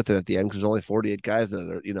running away with it at the end because there's only 48 guys that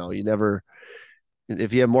are,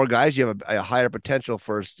 if you have more guys, you have a higher potential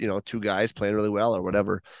for, 2 guys playing really well or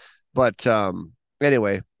whatever. But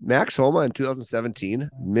anyway, Max Homa in 2017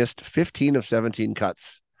 missed 15 of 17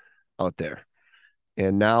 cuts out there.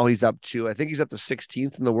 And now he's up to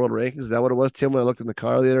 16th in the world rankings. Is that what it was, Tim, when I looked in the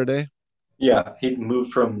car the other day? Yeah, he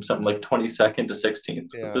moved from something like 22nd to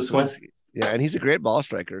 16th with this one. Yeah, and he's a great ball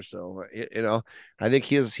striker. So, I think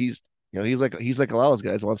he's like a lot of those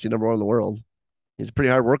guys who wants to be number 1 in the world. He's a pretty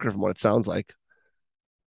hard worker from what it sounds like.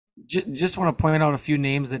 Just want to point out a few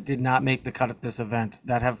names that did not make the cut at this event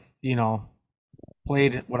that have,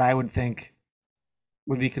 played what I would think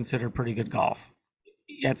would be considered pretty good golf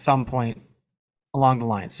at some point along the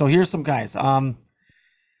line. So here's some guys.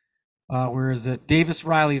 Where is it? Davis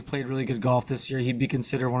Riley's played really good golf this year. He'd be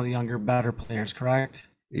considered one of the younger, better players, correct?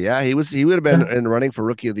 Yeah, he would have been in running for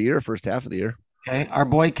Rookie of the Year first half of the year. Okay. Our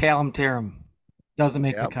boy Callum Tarum doesn't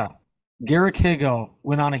make the cut. Garrick Higo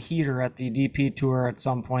went on a heater at the DP Tour at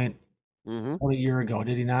some point about a year ago,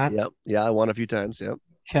 did he not? Yep. Yeah, I won a few times. Yep.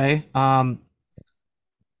 Okay.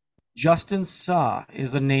 Justin Suh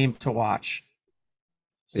is a name to watch.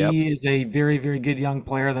 He is a very, very good young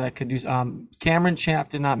player that could do. Cameron Champ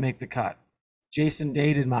did not make the cut. Jason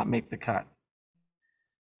Day did not make the cut.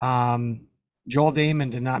 Joel Damon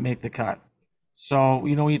did not make the cut. So,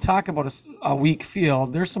 when you talk about a weak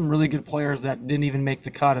field, there's some really good players that didn't even make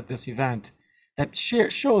the cut at this event. That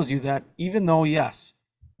shows you that even though, yes,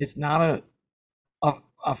 it's not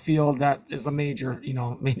a field that is a major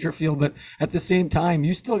field, but at the same time,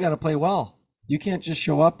 you still got to play well. You can't just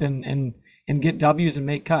show up and get W's and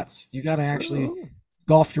make cuts. You got to actually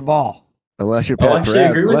golf your ball. Unless you're Pat Perez. I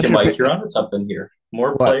agree with you, Mike. You're onto something here.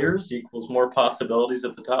 More players equals more possibilities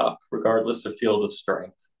at the top, regardless of field of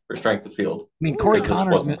strength or strength of field. I mean, Corey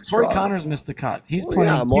Connors missed the cut. He's playing.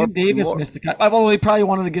 Cam Davis missed the cut. Well, they probably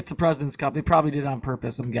wanted to get to President's Cup. They probably did it on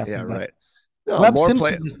purpose, I'm guessing. Yeah, right. Webb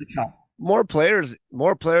Simpson missed the cut. More players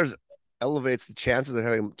elevates the chances of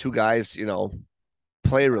having 2 guys,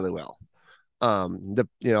 play really well. Who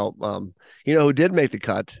did make the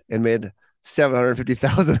cut and made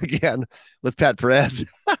 750,000 again was Pat Perez,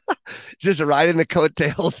 just riding the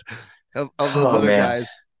coattails of those other guys.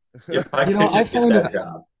 I find it,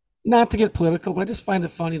 not to get political, but I just find it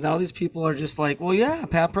funny that all these people are just like, well, yeah,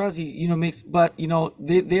 Pat Perez, makes, but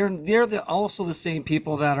they're also the same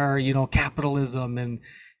people that are capitalism and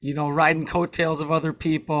riding coattails of other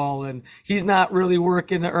people, and he's not really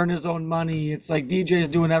working to earn his own money. It's like DJ's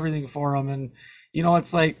doing everything for him, and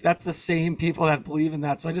it's like that's the same people that believe in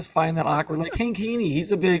that. So I just find that awkward. Like Hank Haney,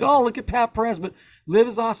 he's a big, oh, look at Pat Perez, but Liv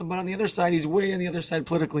is awesome, but on the other side, he's way on the other side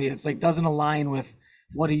politically. It's like doesn't align with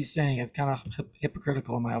what he's saying. It's kind of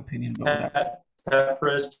hypocritical in my opinion. But Pat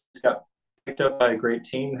Perez got picked up by a great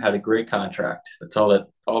team, had a great contract. That's all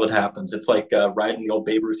that happens. It's like riding the old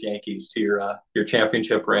Babe Ruth Yankees to your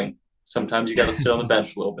championship ring. Sometimes you got to sit on the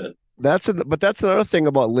bench a little bit. But that's another thing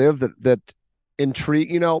about Liv that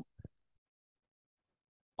intrigue.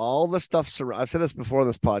 All the stuff I've said this before on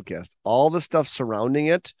this podcast. All the stuff surrounding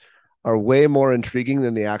it are way more intriguing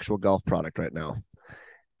than the actual golf product right now.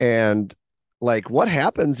 And like, what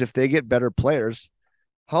happens if they get better players?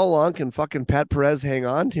 How long can fucking Pat Perez hang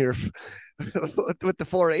on here with the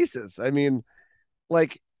 4 aces? I mean,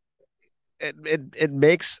 like, it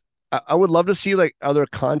makes. I would love to see like other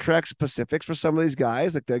contract specifics for some of these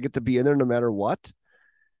guys. Like they get to be in there no matter what.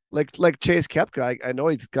 Like Chase Koepka. I know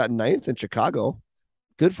he got 9th in Chicago.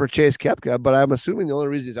 Good for Chase Koepka, but I'm assuming the only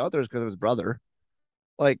reason he's out there is because of his brother.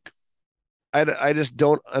 Like, I just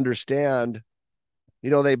don't understand.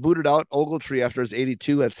 They booted out Ogletree after his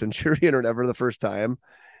 82 at Centurion or whatever the first time.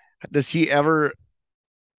 Does he ever?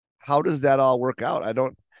 How does that all work out?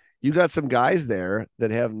 You got some guys there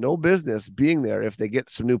that have no business being there if they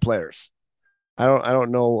get some new players. I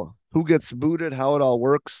don't know who gets booted, how it all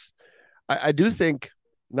works. I do think,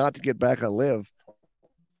 not to get back on Liv,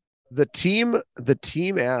 the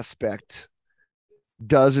team aspect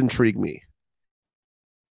does intrigue me.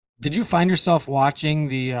 did you find yourself watching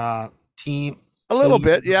the team? A little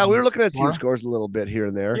bit, yeah. We were looking at team scores a little bit here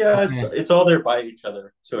and there. Yeah, it's all there by each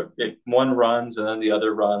other. So one runs and then the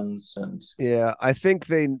other runs, and yeah, I think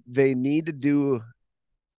they need to do.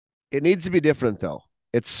 It needs to be different though.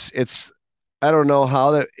 It's I don't know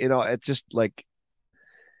how that it's just like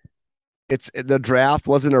the draft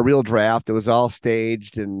wasn't a real draft. It was all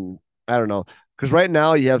staged, and I don't know. Because right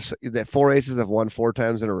now you have the 4 aces have won 4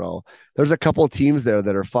 times in a row. There's a couple of teams there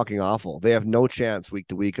that are fucking awful. They have no chance week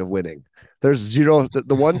to week of winning. There's zero.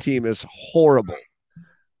 The one team is horrible.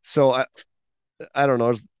 So I don't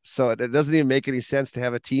know. So it doesn't even make any sense to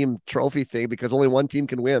have a team trophy thing because only one team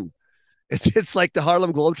can win. It's like the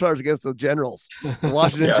Harlem Globetrotters against the Generals, the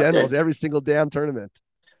Washington Generals, every single damn tournament.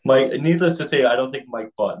 Mike, needless to say, I don't think Mike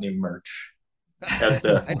bought any merch.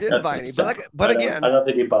 I didn't buy any, but again, I don't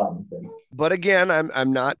think he bought anything. But again,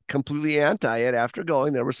 I'm not completely anti it. After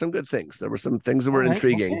going, there were some good things. There were some things that were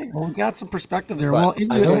intriguing. Okay. Well, we got some perspective there. But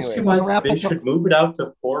Well, they should move it out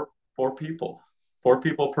to four people, 4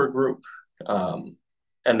 people per group, and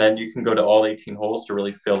then you can go to all 18 holes to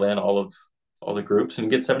really fill in all the groups and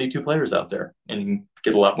get 72 players out there, and you can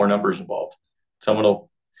get a lot more numbers involved. Someone will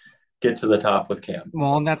get to the top with Cam.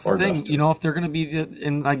 Well, and that's the thing, Dustin. if they're going to be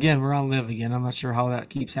and again, we're on Live again. I'm not sure how that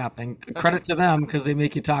keeps happening. Credit to them because they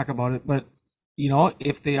make you talk about it. But,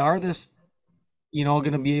 if they are this,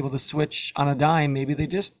 going to be able to switch on a dime, maybe they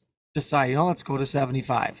just decide, let's go to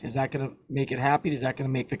 75. Is that going to make it happy? Is that going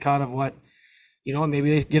to make the cut of what,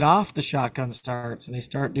 maybe they get off the shotgun starts and they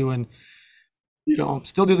start doing,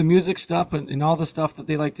 still do the music stuff and all the stuff that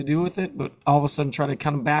they like to do with it, but all of a sudden try to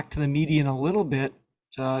come back to the median a little bit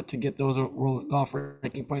to get those world golf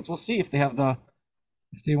ranking points. We'll see if they have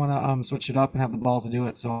if they want to switch it up and have the balls to do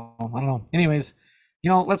it. So I don't know. Anyways,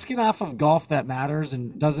 let's get off of golf that matters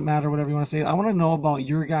and doesn't matter, whatever you want to say. I want to know about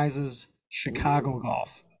your guys' Chicago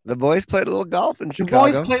golf. The boys played a little golf in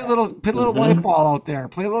Chicago. The boys played a little white ball out there.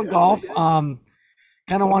 Play a little golf. Kind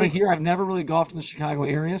of want to hear. I've never really golfed in the Chicago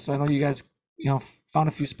area, so I know you guys, found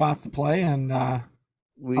a few spots to play. And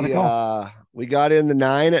we got in the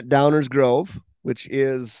 9 at Downers Grove, which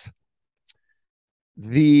is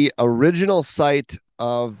the original site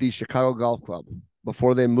of the Chicago Golf Club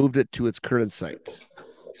before they moved it to its current site.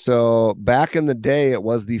 So back in the day, it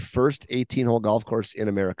was the first 18-hole golf course in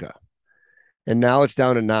America. And now it's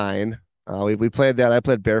down to 9. We played that. I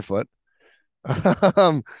played barefoot.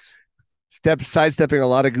 Sidestepping a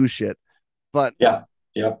lot of goose shit. But yeah,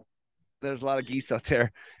 there's a lot of geese out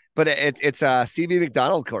there. But it's a CB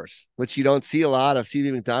McDonald course, which you don't see a lot of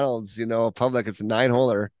CB McDonald's, public. It's a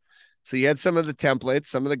 9-holer. So you had some of the templates,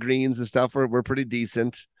 some of the greens and stuff were pretty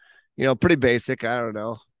decent, pretty basic. I don't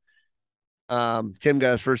know. Tim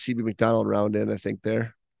got his first CB McDonald round in, I think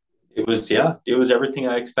there. It was everything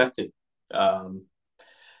I expected. No,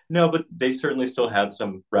 but they certainly still had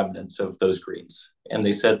some remnants of those greens. And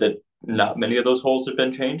they said that not many of those holes had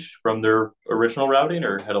been changed from their original routing,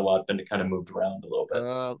 or had a lot been kind of moved around a little bit?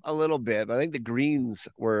 A little bit. But I think the greens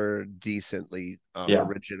were decently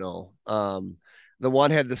original. The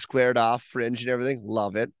one had the squared off fringe and everything.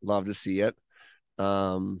 Love it. Love to see it.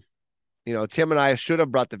 Tim and I should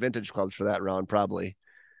have brought the vintage clubs for that round, probably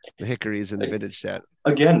the hickories and the vintage set.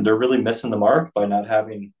 Again, they're really missing the mark by not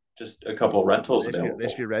having just a couple of rentals available. They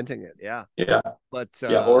should be renting it. Yeah. Yeah. But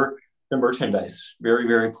or the merchandise, very,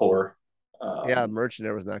 very poor. Merchant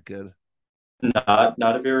there was not good. Not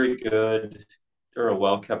a very good or a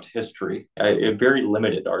well-kept history. Very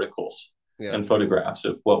limited articles and photographs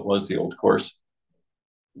of what was the old course.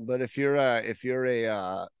 But if you're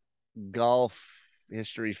a golf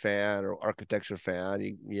history fan or architecture fan,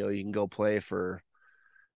 you can go play for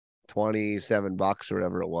 $27 or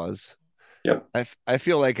whatever it was. Yep. I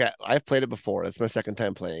feel like I've played it before. It's my second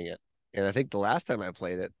time playing it, and I think the last time I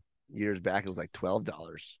played it years back, it was like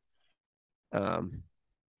 $12.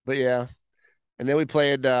 But yeah, and then we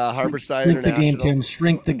played Harborside International.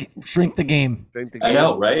 Shrink the game, Tim. Shrink the game. I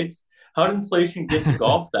know, right? How did inflation get to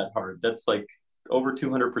golf that hard? That's like over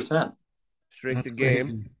 200%. Shrink the game.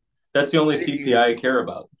 Crazy. That's the only CPI I care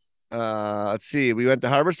about. Let's see. We went to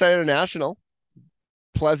Harborside International.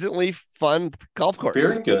 Pleasantly fun golf course.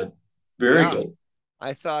 Very good. Very good.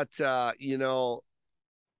 I thought,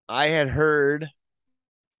 I had heard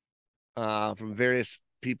from various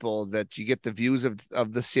people that you get the views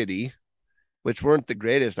of the city, which weren't the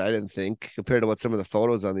greatest, I didn't think, compared to what some of the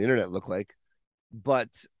photos on the internet look like. But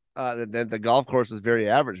then the golf course was very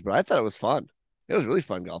average, but I thought it was fun. It was a really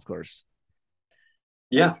fun golf course.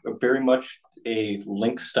 Yeah, very much a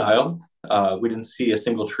link style. We didn't see a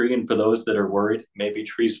single tree, and for those that are worried, maybe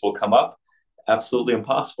trees will come up. Absolutely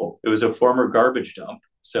impossible. It was a former garbage dump,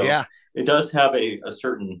 so it does have a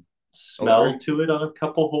certain smell to it on a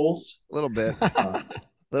couple holes. A little bit.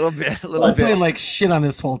 I'm feeling like shit on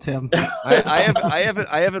this hole, Tim.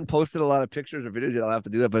 I haven't posted a lot of pictures or videos yet. I'll have to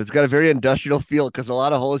do that, but it's got a very industrial feel because a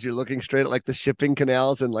lot of holes you're looking straight at like the shipping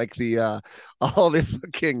canals and like the all the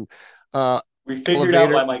fucking we figured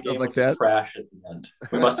out why my game like was trash at the end.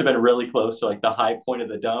 We must have been really close to like the high point of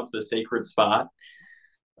the dump, the sacred spot.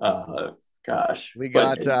 Gosh, we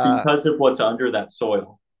got because of what's under that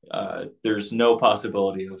soil. There's no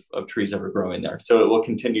possibility of trees ever growing there, so it will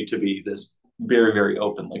continue to be this very, very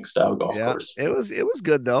open link style golf course. It was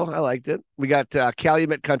good though. I liked it. We got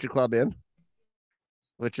Calumet Country Club in,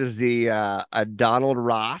 which is the a Donald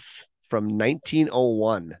Ross from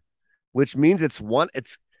 1901, which means it's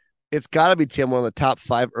got to be, Tim, one of the top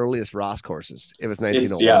 5 earliest Ross courses. It was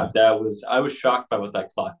 1901. I was shocked by what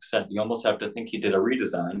that clock said. You almost have to think he did a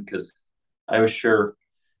redesign because I was sure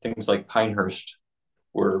things like Pinehurst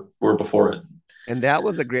were before it. And that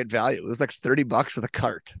was a great value. It was like $30 for the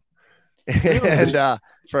cart. And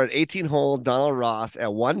for an 18-hole Donald Ross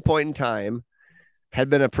at one point in time had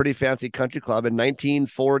been a pretty fancy country club. In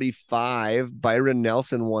 1945, Byron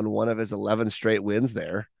Nelson won one of his 11 straight wins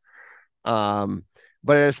there.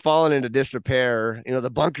 But it has fallen into disrepair.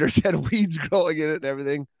 The bunkers had weeds growing in it and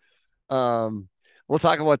everything. We'll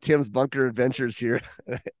talk about Tim's bunker adventures here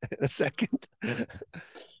in a second.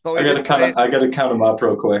 I gotta count them up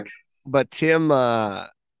real quick. But Tim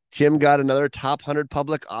got another top 100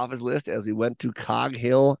 public off his list as we went to Cog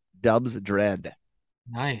Hill Dubs Dread.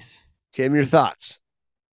 Nice. Tim, your thoughts?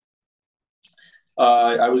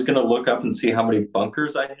 I was going to look up and see how many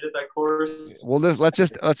bunkers I hit at that course. Well, let's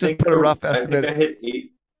just put a rough estimate. I hit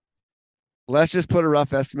 8. Let's just put a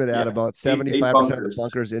rough estimate at about 75% of the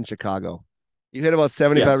bunkers in Chicago. You hit about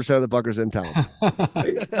 75% of the bunkers in town.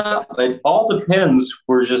 It's not like all the pins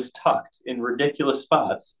were just tucked in ridiculous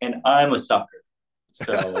spots, and I'm a sucker.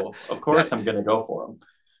 So, of course, I'm going to go for them.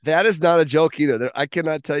 That is not a joke either. I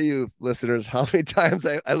cannot tell you, listeners, how many times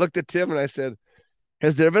I looked at Tim and I said,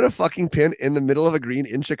 has there been a fucking pin in the middle of a green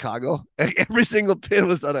in Chicago? Every single pin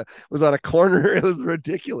was on a corner. It was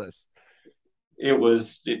ridiculous. It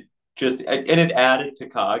added to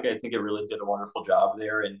Cog. I think it really did a wonderful job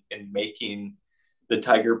there in making the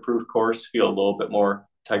tiger-proof course feel a little bit more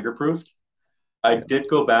tiger-proofed. I did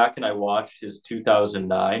go back and I watched his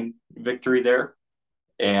 2009 victory there,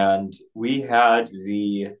 and we had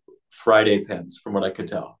the Friday pins, from what I could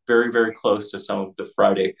tell. Very, very close to some of the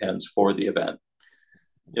Friday pins for the event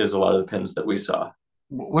is a lot of the pins that we saw.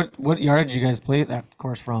 What yard did you guys play that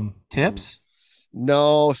course from? Tips?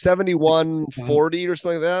 No, 7140 or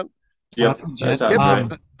something like that. Yeah,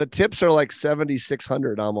 the tips are like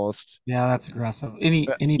 7,600 almost. Yeah, that's aggressive. Any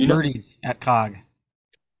birdies at Cog?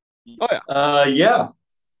 Oh yeah.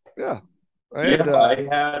 Yeah. I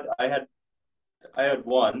had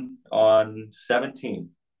one on 17.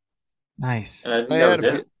 Nice. And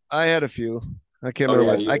I had a few. I can't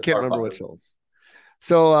remember. I can't remember which holes.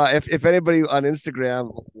 So if anybody on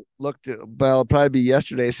Instagram looked, well, it'll probably be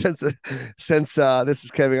yesterday since this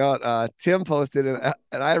is coming out. Tim posted and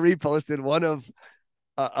I reposted one of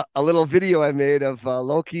a little video I made of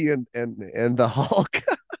Loki and the Hulk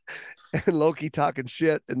and Loki talking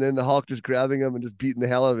shit, and then the Hulk just grabbing him and just beating the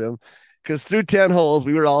hell out of him. Because through 10 holes,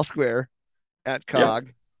 we were all square at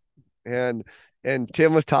Cog, and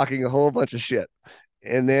Tim was talking a whole bunch of shit.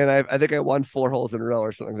 And then I think I won 4 holes in a row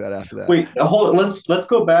or something like that after that. Wait, hold on. Let's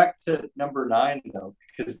go back to number 9 though,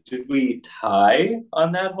 because did we tie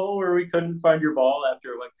on that hole where we couldn't find your ball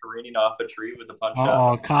after it went careening off a tree with a punch shot?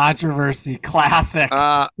 Oh, controversy, classic.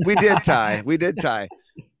 We did tie,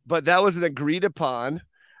 but that was an agreed upon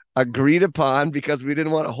because we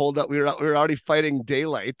didn't want to hold up. We were already fighting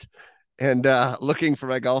daylight and looking for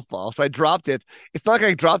my golf ball, so I dropped it. It's not like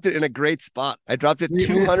I dropped it in a great spot. I dropped it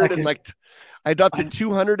 200 and I dropped it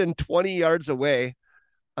 220 yards away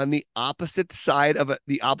on the opposite side of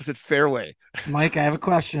the opposite fairway. Mike, I have a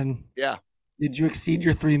question. Yeah. Did you exceed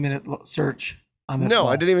your 3-minute search on this? No,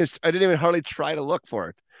 ball? I didn't even hardly try to look for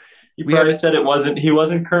it. He probably said he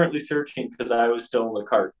wasn't currently searching because I was still in the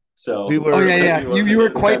cart. So we were. Oh yeah. You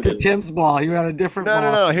were quite to Tim's ball. You had a different ball.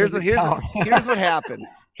 No. Here's what happened.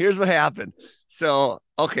 Here's what happened. So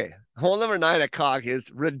okay. Hole number 9 at Cog is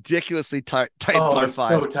ridiculously tight par 5.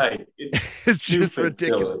 So tight. It's just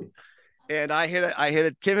ridiculous. Silly. And I hit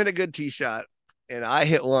it. Tim hit a good tee shot, and I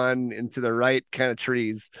hit one into the right kind of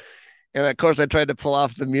trees. And of course, I tried to pull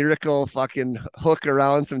off the miracle fucking hook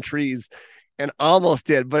around some trees, and almost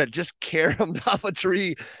did, but it just caromed off a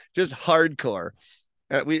tree, just hardcore.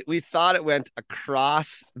 And we thought it went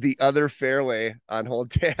across the other fairway on hole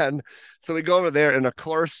 10. So we go over there, and of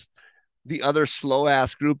course, the other slow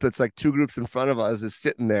ass group that's like 2 groups in front of us is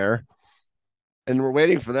sitting there, and we're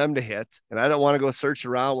waiting for them to hit. And I don't want to go search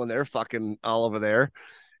around when they're fucking all over there.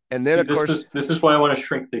 And then this is why I want to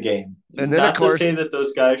shrink the game. And then not of course, to say that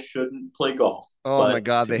those guys shouldn't play golf. Oh my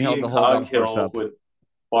God, they held the whole golf course up with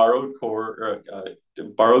borrowed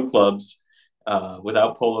clubs,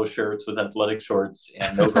 without polo shirts, with athletic shorts,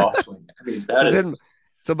 and no golf swing. I mean, that is.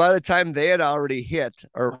 So by the time they had already hit,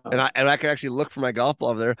 and I could actually look for my golf ball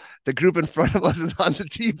over there, the group in front of us is on the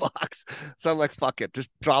tee box. So I'm like, fuck it,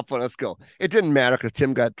 just drop one, let's go. It didn't matter because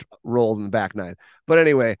Tim got rolled in the back 9. But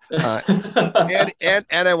anyway, and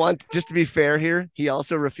I want, just to be fair here, he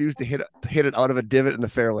also refused to hit it out of a divot in the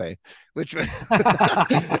fairway, which I'm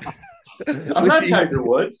not Tiger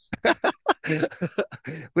Woods.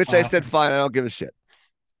 Which I said, fine, I don't give a shit.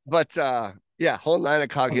 But yeah, hole 9 at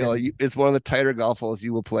Cog Hill is one of the tighter golf holes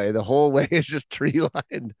you will play. The whole way is just tree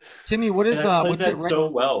lined. Timmy, what's it ranked?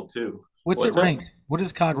 So well too. What's it ranked? What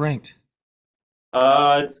is Cog ranked?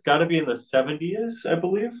 It's got to be in the 70s, I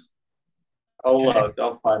believe.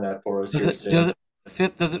 I'll find that for us. Does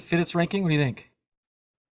it fit its ranking? What do you think?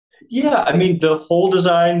 Yeah, I mean the hole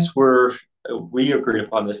designs we agreed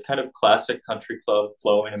upon this kind of classic country club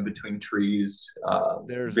flowing in between trees.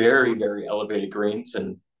 There's very, very elevated greens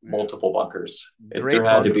and multiple bunkers. There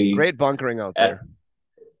had to be great bunkering out there.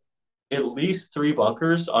 At least 3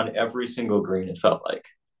 bunkers on every single green, it felt like.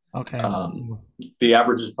 Okay. The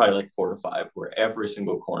average is probably like 4 to 5, where every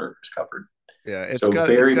single corner is covered. Yeah, it's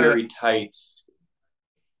very tight.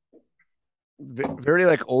 Very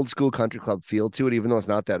like old school country club feel to it, even though it's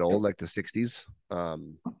not that old, like the 60s.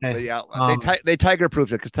 But yeah, they Tiger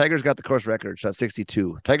proofed it because Tiger's got the course record. Shot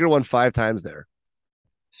 62. Tiger won 5 times there.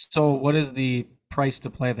 So what is the price to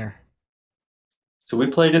play there? So we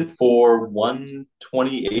played it for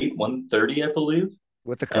 128, 130, I believe.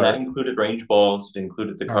 With the cart. And that included range balls, it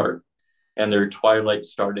included the cart. And their twilight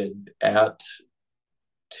started at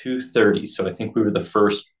 2:30. So I think we were the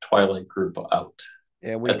first twilight group out.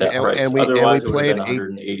 And we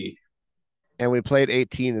played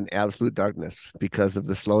 18 in absolute darkness because of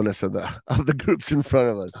the slowness of the groups in front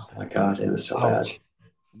of us. Oh my God, it was so bad.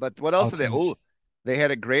 But what else did they? Oh, they had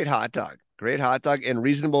a great hot dog, and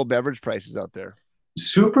reasonable beverage prices out there.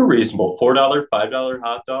 Super reasonable, $4, $5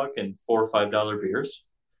 hot dog, and $4 or $5 beers.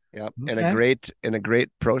 Yep, and a great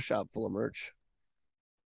pro shop full of merch.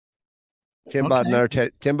 Tim bought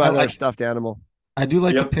another stuffed animal. I do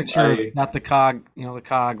like the picture, not the cog, the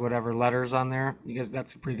cog, whatever letters on there. You guys,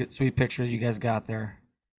 that's a pretty good, sweet picture you guys got there.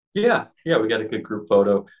 Yeah, we got a good group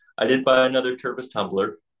photo. I did buy another Turbis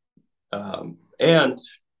tumbler. And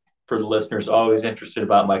for the listeners always interested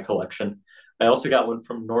about my collection, I also got one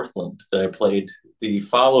from Northland that I played the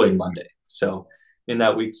following Monday. So in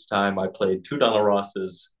that week's time, I played 2 Donald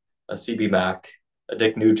Rosses, a CB Mac, a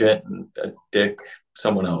Dick Nugent, and a Dick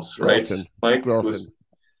someone else, Wilson. Right? Mike Wilson.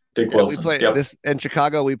 Dick Wilson. We played this in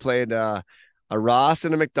Chicago. We played a Ross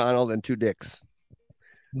and a McDonald and 2 Dicks.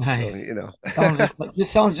 Nice. So, you know,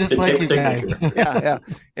 Sounds just The like Tim you guys. signature. yeah.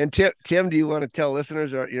 And Tim, do you want to tell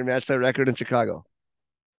listeners your match play record in Chicago?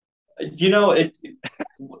 You know,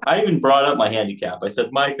 I even brought up my handicap. I said,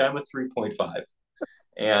 Mike, I'm a 3.5.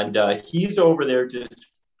 And he's over there just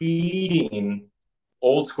feeding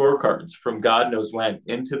old scorecards from God knows when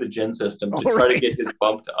into the gin system to try to get his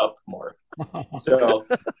bumped up more. So,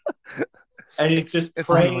 and he's just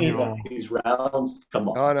praying that these rounds come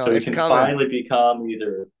on, so he can finally become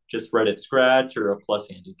either just right at scratch or a plus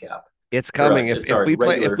handicap. It's coming. If we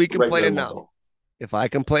can play enough, level. If I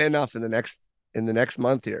can play enough in the next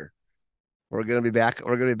month here, we're gonna be back.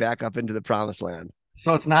 We're gonna be back up into the promised land.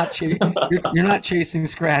 So it's not you're not chasing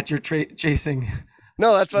scratch. You're chasing.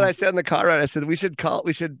 No, that's what I said in the car ride. I said we should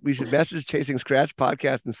message Chasing Scratch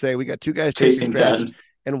podcast and say we got two guys chasing scratch 10.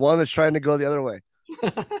 And one that's trying to go the other way.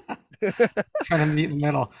 Trying to meet in the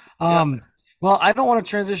middle. Well, I don't want to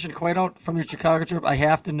transition quite out from your Chicago trip. I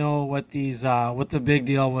have to know what the big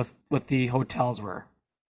deal with the hotels were.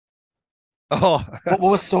 Oh, what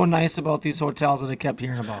was so nice about these hotels that I kept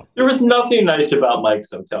hearing about? There was nothing nice about Mike's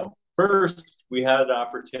hotel. First, we had an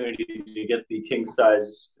opportunity to get the king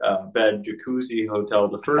size bed jacuzzi hotel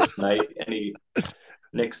the first night, and he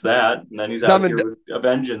nixed that, and then he's out here with a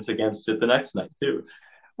vengeance against it the next night too.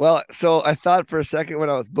 Well, so I thought for a second when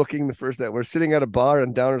I was booking the first night, we're sitting at a bar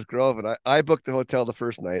in Downers Grove, and I booked the hotel the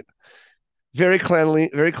first night. Very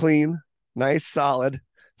clean, nice, solid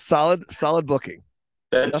booking.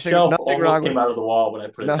 That shelf almost came out of the wall when I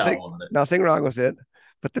put a towel on it. Nothing wrong with it.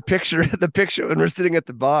 But the picture when we're sitting at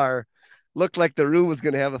the bar looked like the room was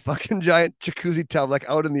going to have a fucking giant jacuzzi tub like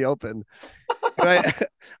out in the open. And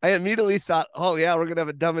I immediately thought, oh yeah, we're going to have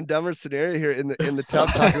a Dumb and Dumber scenario here in the tub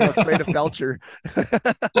talking about Freda Felcher.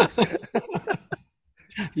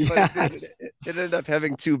 Yes. It ended up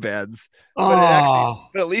having two beds, but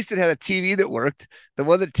at least it had a TV that worked. The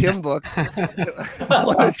one that Tim booked,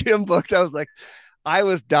 I was like, I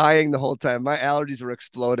was dying the whole time. My allergies were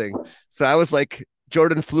exploding. So I was like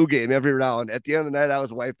Jordan flu game every round. At the end of the night, I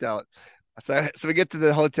was wiped out. So we get to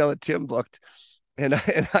the hotel that Tim booked, and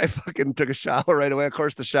I fucking took a shower right away. Of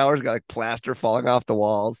course, the shower's got like plaster falling off the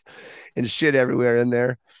walls and shit everywhere in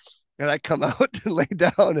there. And I come out and lay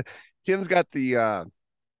down. Tim's got the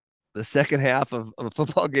second half of a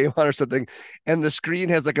football game on or something, and the screen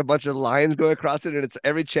has like a bunch of lines going across it, and it's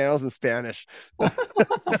every channel's in Spanish.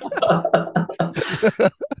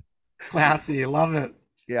 Classy, love it.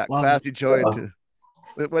 Yeah, classy joint.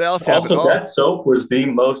 What else happened? Also, that soap was the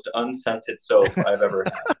most unscented soap I've ever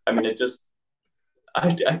had. I mean, it just,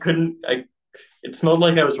 it smelled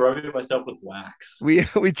like I was rubbing myself with wax. We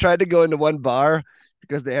tried to go into one bar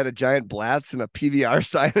because they had a giant Blatz and a PVR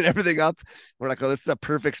sign and everything up. We're like, oh, this is a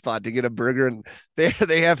perfect spot to get a burger. And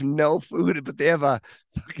they have no food, but they have a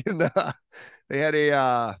fucking, they had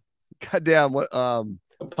a goddamn, a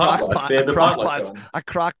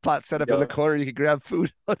crock pot set up in the corner. You could grab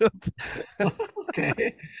food out of.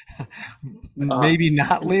 Okay. Maybe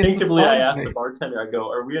not. Instinctively, I asked the bartender, I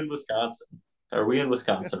go, are we in Wisconsin? Are we in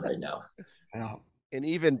Wisconsin right now? Yeah. And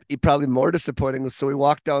even probably more disappointing was, so we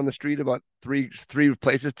walked down the street about three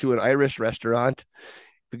places to an Irish restaurant.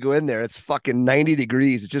 We go in there, it's fucking 90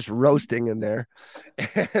 degrees. It's just roasting in there.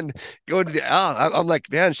 And go to I'm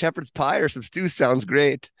like, man, shepherd's pie or some stew sounds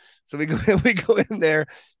great. So we go in there.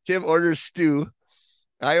 Tim orders stew.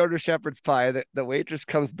 I order shepherd's pie. The waitress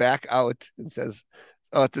comes back out and says,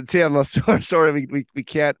 oh, to Tim, I'm sorry, we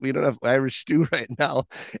can't, we don't have Irish stew right now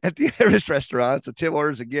at the Irish restaurant. So Tim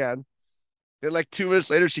orders again. Then like 2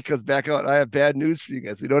 minutes later, she comes back out. I have bad news for you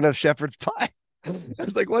guys. We don't have shepherd's pie. I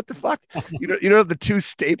was like, what the fuck? You don't have the two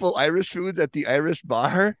staple Irish foods at the Irish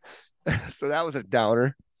bar. So that was a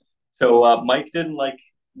downer. So Mike didn't like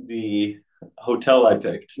the hotel I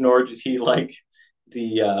picked, nor did he like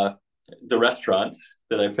the restaurant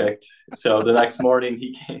that I picked. So the next morning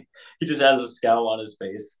he just has a scowl on his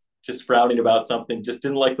face, just frowning about something. Just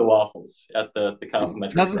didn't like the waffles at the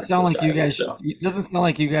complimentary. Doesn't sound like you guys. Doesn't sound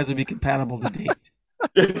like you guys would be compatible to date.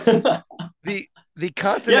 The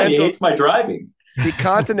continental. Yeah, he hates my driving. The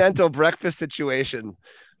continental breakfast situation.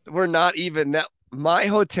 We're not even that. My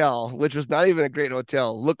hotel, which was not even a great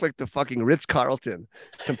hotel, looked like the fucking Ritz-Carlton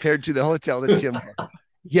compared to the hotel that Tim had.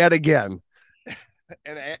 Yet again.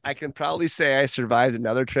 And I can probably say I survived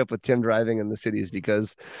another trip with Tim driving in the cities,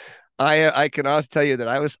 because I can also tell you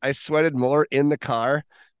that I sweated more in the car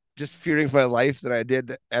just fearing for my life than I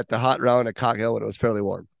did at the hot round at Cog Hill when it was fairly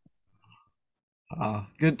warm.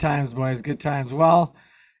 Good times, boys. Good times. Well,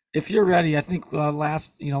 if you're ready, I think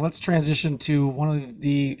let's transition to one of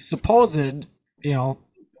the supposed,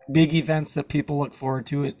 big events that people look forward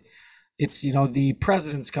to. It's, the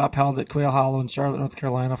President's Cup held at Quail Hollow in Charlotte, North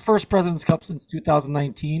Carolina. First President's Cup since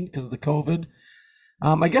 2019 because of the COVID.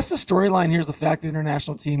 I guess the storyline here is the fact the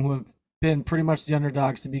international team, who have been pretty much the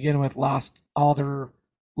underdogs to begin with, lost a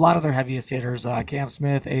lot of their heaviest hitters. Cam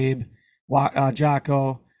Smith, Abe,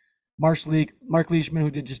 Jocko, Mark Leishman,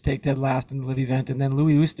 who did just take dead last in the LIV event, and then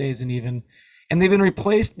Louis Oosthuizen even. And they've been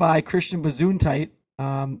replaced by Christian Bazoon-Tite,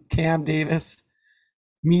 Cam Davis,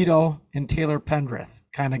 Mito, and Taylor Pendrith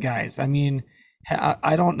kind of guys. I mean,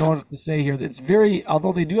 I don't know what to say here. It's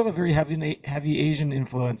although they do have a very heavy Asian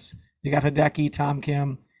influence. They got Hideki, Tom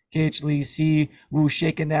Kim, KH Lee, C, Wu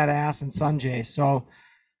shaking that ass, and Sanjay. So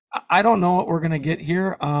I don't know what we're going to get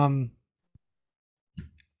here. I've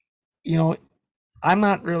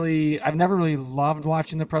never really loved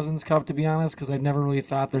watching the President's Cup, to be honest, because I've never really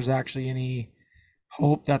thought there's actually any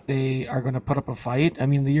hope that they are going to put up a fight. I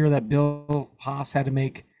mean, the year that Bill Haas had to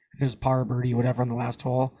make, if there's par birdie, whatever, on the last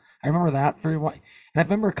hole, I remember that very well. And I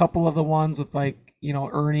remember a couple of the ones with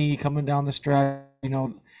Ernie coming down the stretch,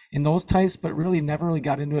 in those types, but really never really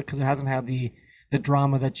got into it because it hasn't had the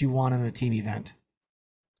drama that you want in a team event.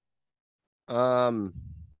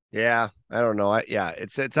 Yeah, I don't know.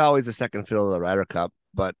 It's always the second fiddle of the Ryder Cup,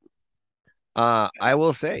 but I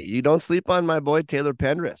will say, you don't sleep on my boy Taylor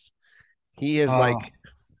Pendrith. He is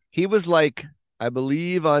he was I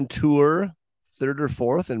believe on tour 3rd or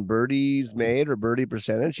 4th in birdies made or birdie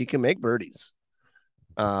percentage. He can make birdies.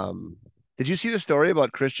 Did you see the story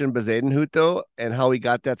about Christian Bezuidenhout though, and how he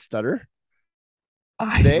got that stutter?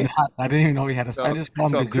 I didn't even know he had I just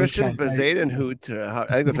called him Christian Bezuidenhout. I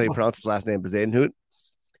think that's how you pronounce his last name, Bezuidenhout.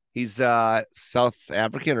 He's South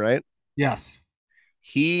African, right? Yes.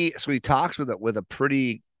 He talks with a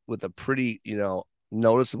pretty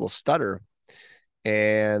noticeable stutter.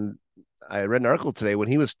 And I read an article today, when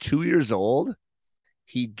he was 2 years old,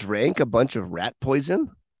 he drank a bunch of rat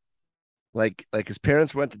poison. Like his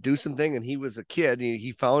parents went to do something and he was a kid. And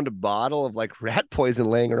he found a bottle of rat poison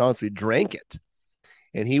laying around. So he drank it.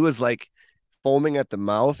 And he was foaming at the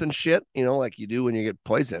mouth and shit, like you do when you get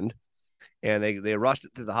poisoned. And they rushed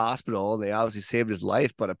it to the hospital and they obviously saved his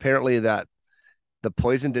life. But apparently that the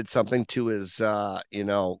poison did something to his,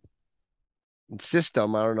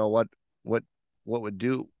 system. I don't know what it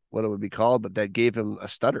would be called, but that gave him a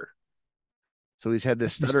stutter. So he's had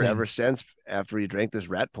this stutter ever since after he drank this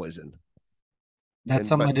rat poison. That's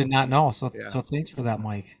something I did not know. So thanks for that,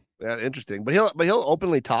 Mike. Yeah, interesting. But he'll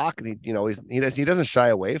openly talk, and he doesn't shy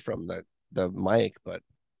away from the mic. But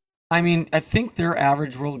I mean, I think their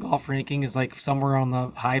average world golf ranking is somewhere on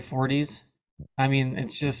the high 40s. I mean,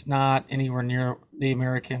 it's just not anywhere near the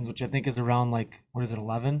Americans, which I think is around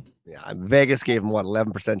 11? Yeah, Vegas gave him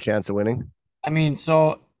 11% chance of winning. I mean,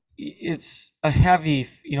 so it's a heavy,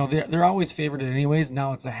 they're always favored anyways.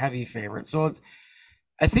 Now it's a heavy favorite. So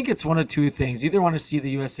I think it's one of two things. You either want to see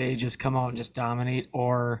the USA just come out and just dominate,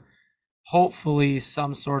 or hopefully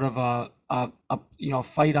some sort of a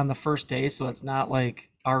fight on the first day, so it's not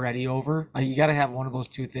already over. You got to have one of those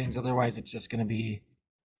two things. Otherwise, it's just going to be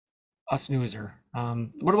a snoozer.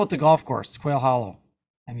 What about the golf course? It's Quail Hollow.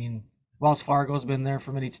 I mean, Wells Fargo's been there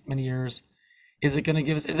for many, many years. Is it going to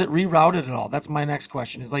give us? Is it rerouted at all? That's my next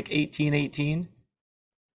question. Is 18-18?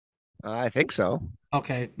 I think so.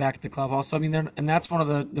 Okay, back at the clubhouse. So I mean, and that's one of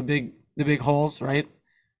the big holes, right?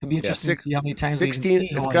 It'd be interesting to see how many times 16. We can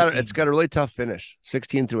see it's got a really tough finish.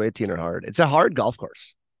 16 through 18 are hard. It's a hard golf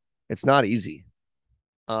course. It's not easy.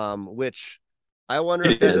 Which I wonder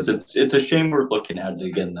if it is. It's a shame we're looking at it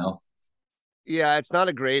again, though. Yeah, it's not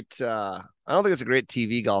a great. I don't think it's a great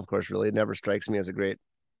TV golf course. Really, it never strikes me as a great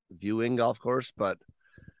viewing golf course. But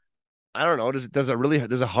I don't know. Does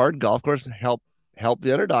a hard golf course help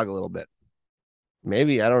the underdog a little bit?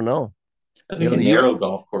 Maybe, I don't know. I think a narrow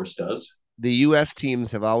golf course does. The U.S.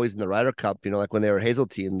 teams have always in the Ryder Cup, like when they were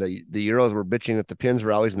Hazeltine, the Euros were bitching that the pins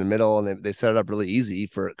were always in the middle, and they set it up really easy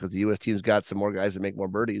because the U.S. teams got some more guys that make more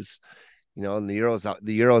birdies. And the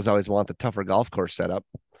Euros always want the tougher golf course setup.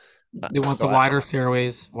 They want the wider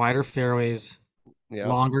fairways, yeah.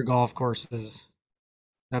 Longer golf courses.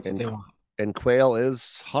 That's what they want. And Quail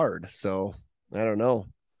is hard, so I don't know.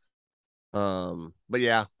 But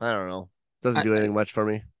yeah, I don't know. Doesn't do anything much for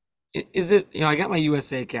me. Is it? I got my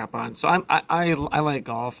USA cap on, so I like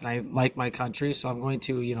golf and I like my country, so I'm going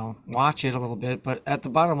to watch it a little bit. But at the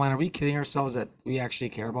bottom line, are we kidding ourselves that we actually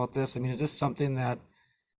care about this? I mean, is this something that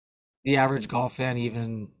the average golf fan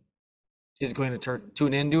even is going to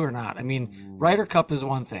tune into or not? I mean, Ryder Cup is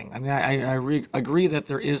one thing. I mean, I agree that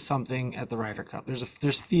there is something at the Ryder Cup.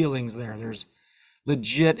 There's feelings there. There's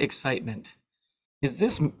legit excitement. Is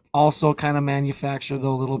this also kind of manufactured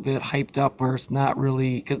though, a little bit hyped up where it's not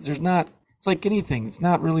really, because it's it's like anything. It's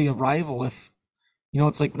not really a rival if,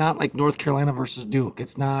 it's like not like North Carolina versus Duke.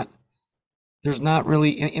 It's not, there's not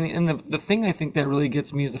really, and the thing I think that really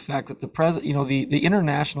gets me is the fact that the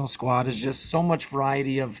international squad is just so much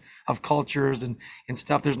variety of cultures and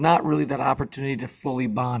stuff. There's not really that opportunity to fully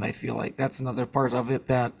bond. I feel like that's another part of it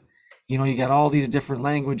that, you got all these different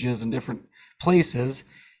languages and different places.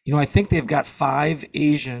 I think they've got 5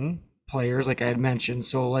 Asian players, like I had mentioned.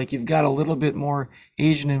 So like you've got a little bit more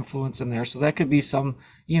Asian influence in there. So that could be some,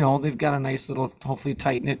 they've got a nice little, hopefully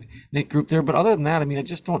tight knit group there. But other than that, I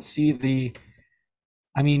just don't see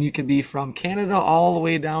you could be from Canada all the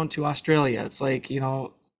way down to Australia. It's like, I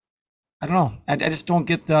don't know. I just don't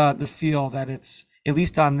get the feel that it's, at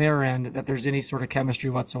least on their end, that there's any sort of chemistry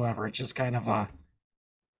whatsoever. It's just kind of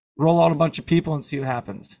roll out a bunch of people and see what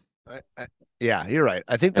happens. Yeah, you're right.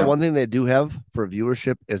 I think the one thing they do have for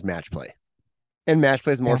viewership is match play, and match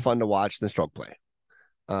play is more fun to watch than stroke play.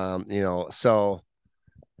 So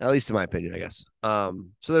at least in my opinion, I guess.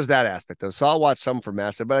 So there's that aspect of it. So I'll watch some for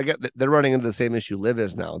match play, but I get they're running into the same issue LIV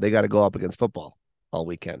is now. They got to go up against football all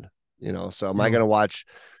weekend. So am I going to watch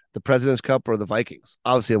the President's Cup or the Vikings?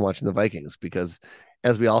 Obviously, I'm watching the Vikings because,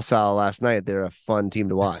 as we all saw last night, they're a fun team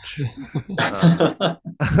to watch.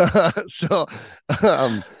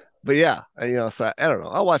 But yeah, so I don't know.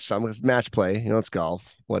 I'll watch some. It's match play. It's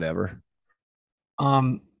golf, whatever.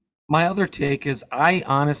 My other take is I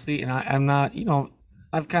honestly, and I'm not,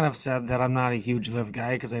 I've kind of said that I'm not a huge LIV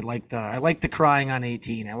guy because I like the crying on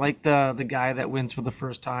 18. I like the guy that wins for the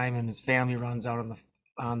first time and his family runs out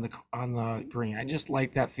on the green. I just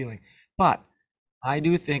like that feeling. But I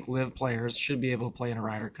do think LIV players should be able to play in a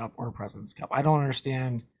Ryder Cup or a President's Cup. I don't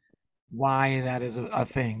understand why that is a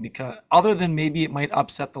thing, because other than maybe it might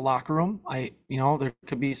upset the locker room. There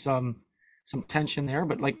could be some tension there,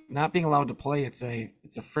 but like not being allowed to play, it's a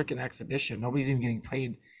freaking exhibition. Nobody's even getting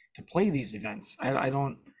paid to play these events. I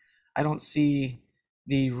don't see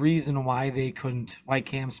the reason why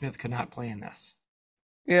Cam Smith could not play in this.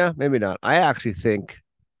 Yeah, maybe not. I actually think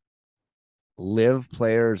LIV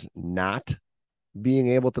players not being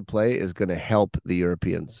able to play is going to help the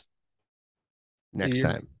Europeans next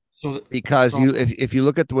time. So because if you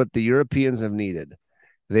look at what the Europeans have needed,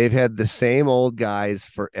 they've had the same old guys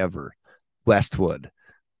forever. Westwood,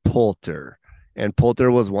 Poulter, and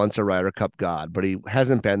Poulter was once a Ryder Cup god, but he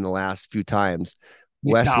hasn't been the last few times.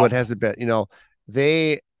 Westwood hasn't been,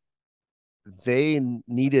 they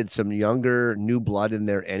needed some younger new blood in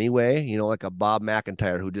there anyway, like a Bob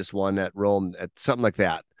McIntyre who just won at Rome, at something like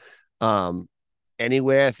that.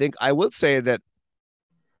 Anyway, I think I would say that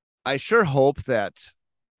I sure hope that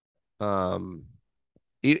even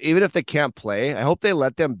if they can't play, I hope they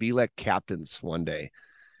let them be like captains one day.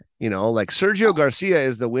 Like Sergio Garcia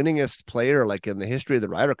is the winningest player like in the history of the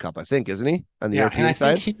Ryder Cup, I think, isn't he? On the European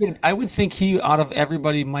side, I would think he, out of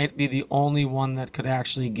everybody, might be the only one that could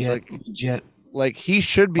actually get legit. Like he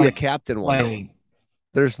should be a captain one day.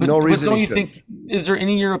 There's no reason. Don't you think? Is there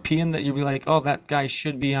any European that you'd be like, oh, that guy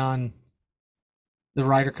should be on the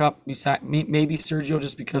Ryder Cup? Maybe Sergio,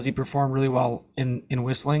 just because he performed really well in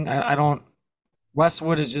whistling. I don't.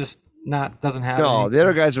 Westwood is just doesn't have. No, the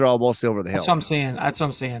other guys are all mostly over the hill. That's what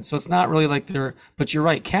I'm saying. So it's not really like they're. But you're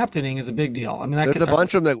right. Captaining is a big deal. There's a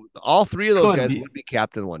bunch of them. All 3 of those guys would be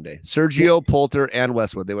captain one day. Sergio, Poulter, and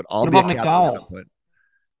Westwood. They would all be a captain at some point.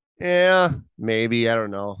 Yeah, maybe. I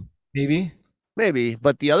don't know. Maybe.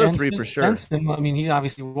 But the other 3 for sure. Stenson, he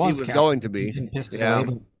obviously was. He was going to be.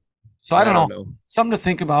 So I don't know. Something to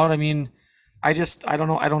think about. I don't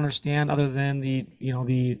know. I don't understand, other than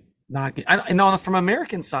the not. I know from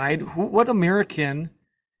American side, what American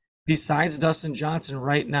besides Dustin Johnson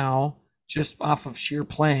right now, just off of sheer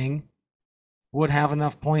playing, would have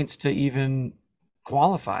enough points to even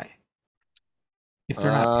qualify if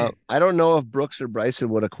they're not. I don't know if Brooks or Bryson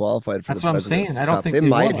would have qualified for. That's what I'm saying. I don't think they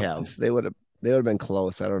might have. They would have been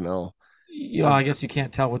close. I don't know. I guess you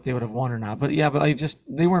can't tell what they would have won or not. But yeah,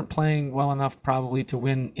 they weren't playing well enough probably to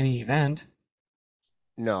win any event.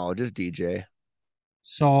 No, just DJ.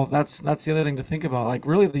 So that's the other thing to think about. Like,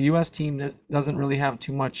 really, the U.S. team doesn't really have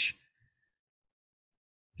too much.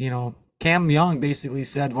 Cam Young basically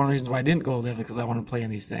said one of the reasons why I didn't go LIV because I want to play in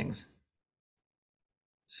these things.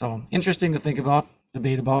 So interesting to think about,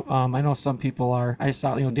 debate about. I know some people are. I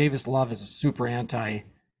saw Davis Love is a super anti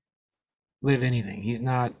LIV anything. He's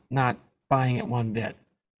not buying it one bit.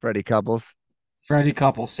 Freddie Couples,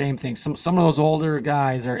 same thing. Some of those older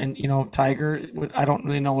guys are, and Tiger. I don't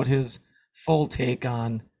really know what his full take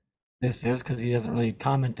on this is because he doesn't really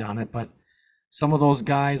comment on it. But some of those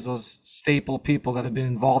guys, those staple people that have been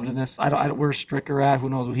involved in this, I don't where's Stricker at? Who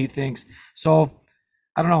knows what he thinks? So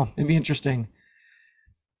I don't know. It'd be interesting.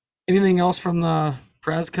 Anything else from the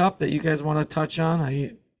Prez Cup that you guys want to touch on?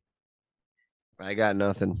 I got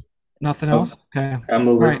nothing. Nothing else? Okay. I'm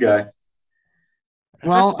the LIV guy.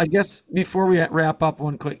 Well, I guess before we wrap up,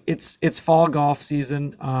 one quick, it's fall golf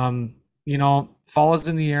season. Fall is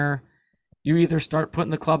in the air. You either start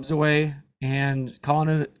putting the clubs away and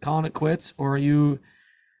calling it quits, or you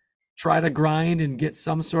try to grind and get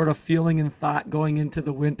some sort of feeling and thought going into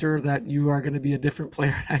the winter that you are going to be a different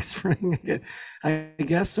player next spring, I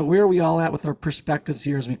guess. So where are we all at with our perspectives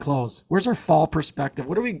here as we close? Where's our fall perspective?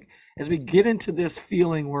 As we get into this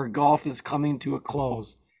feeling where golf is coming to a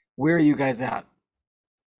close, where are you guys at?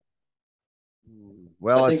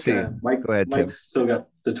 Well, let's see. Mike, go ahead, Tim. Mike's still got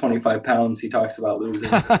the 25 pounds he talks about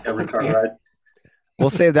losing every car ride. We'll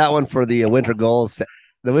save that one for the winter goals.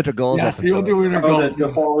 The winter goals. Yes, you'll do winter goals.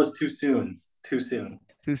 The fall is too soon.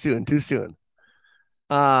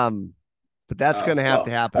 But that's going to have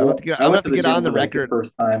to happen. I want to get on the record.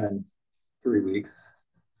 First time in 3 weeks.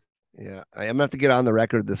 Yeah, I'm going to have to get on the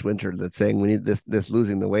record this winter that's saying we need this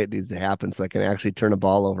losing the weight needs to happen so I can actually turn a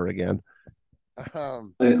ball over again.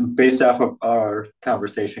 Based off of our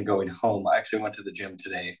conversation going home, I actually went to the gym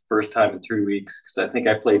today, first time in 3 weeks, because I think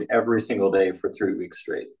I played every single day for 3 weeks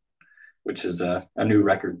straight, which is a new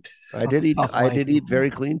record. I did eat very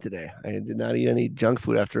clean today. I did not eat any junk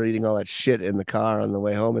food after eating all that shit in the car on the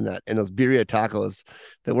way home, and those birria tacos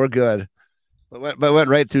that were good, but went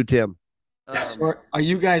right through Tim. So are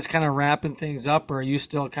you guys kind of wrapping things up, or are you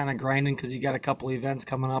still kind of grinding because you got a couple events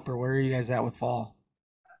coming up, or where are you guys at with fall?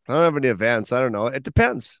 I don't have any events. I don't know. It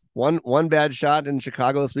depends. One bad shot in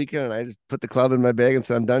Chicago this weekend, and I just put the club in my bag and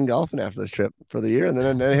said I'm done golfing after this trip for the year. And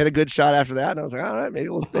then I hit a good shot after that, and I was like, all right, maybe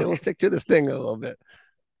we'll stick to this thing a little bit.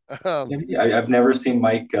 I've never seen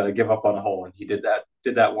Mike give up on a hole, and he did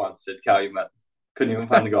that once at Calumet. Couldn't even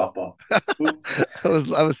find the golf ball.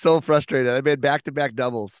 I was so frustrated. I made back-to-back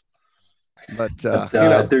doubles. But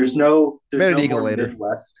there's no more later.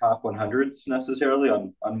 Midwest top 100s necessarily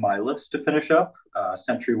on my list to finish up.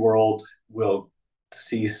 Century World will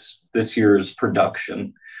cease this year's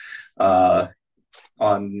production on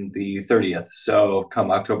the 30th. So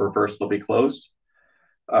come October 1st, they'll be closed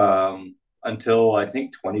until I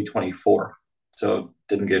think 2024. So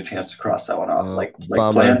didn't get a chance to cross that one off like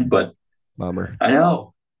planned, but bummer. I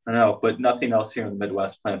know, but nothing else here in the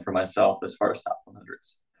Midwest planned for myself as far as top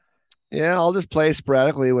 100s. Yeah, I'll just play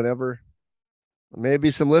sporadically whenever.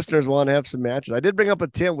 Maybe some listeners want to have some matches. I did bring up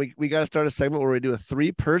with Tim. We got to start a segment where we do a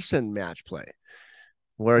 3-person match play,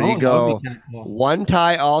 where you go one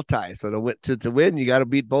tie, all tie. So to win, you got to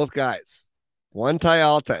beat both guys. One tie,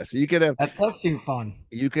 all tie. So you could have that does seem fun.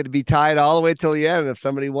 You could be tied all the way till the end. If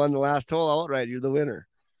somebody won the last hole outright, you're the winner.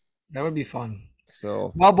 That would be fun.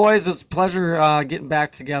 So, well, boys, it's a pleasure getting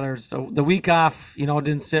back together. So the week off,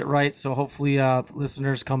 didn't sit right. So hopefully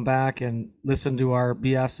listeners come back and listen to our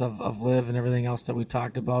BS of LIV and everything else that we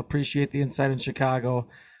talked about. Appreciate the insight in Chicago.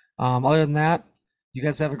 Other than that, you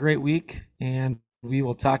guys have a great week, and we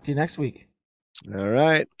will talk to you next week. All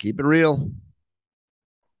right. Keep it real.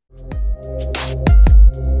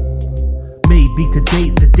 Maybe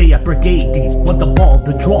today's the day I break 80. Want the ball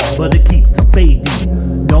to draw, but it keeps on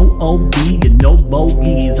fading. No OB and no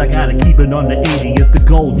bogeys. I gotta keep it on the 80. It's the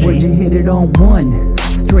goal, G. Would you hit it on one?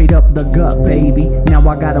 Straight up the gut, baby. Now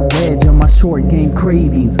I got a wedge on my short game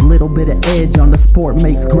cravings. Little bit of edge on the sport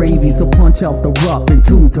makes gravy. So punch out the rough and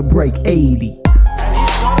tune to break 80.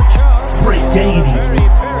 Break 80.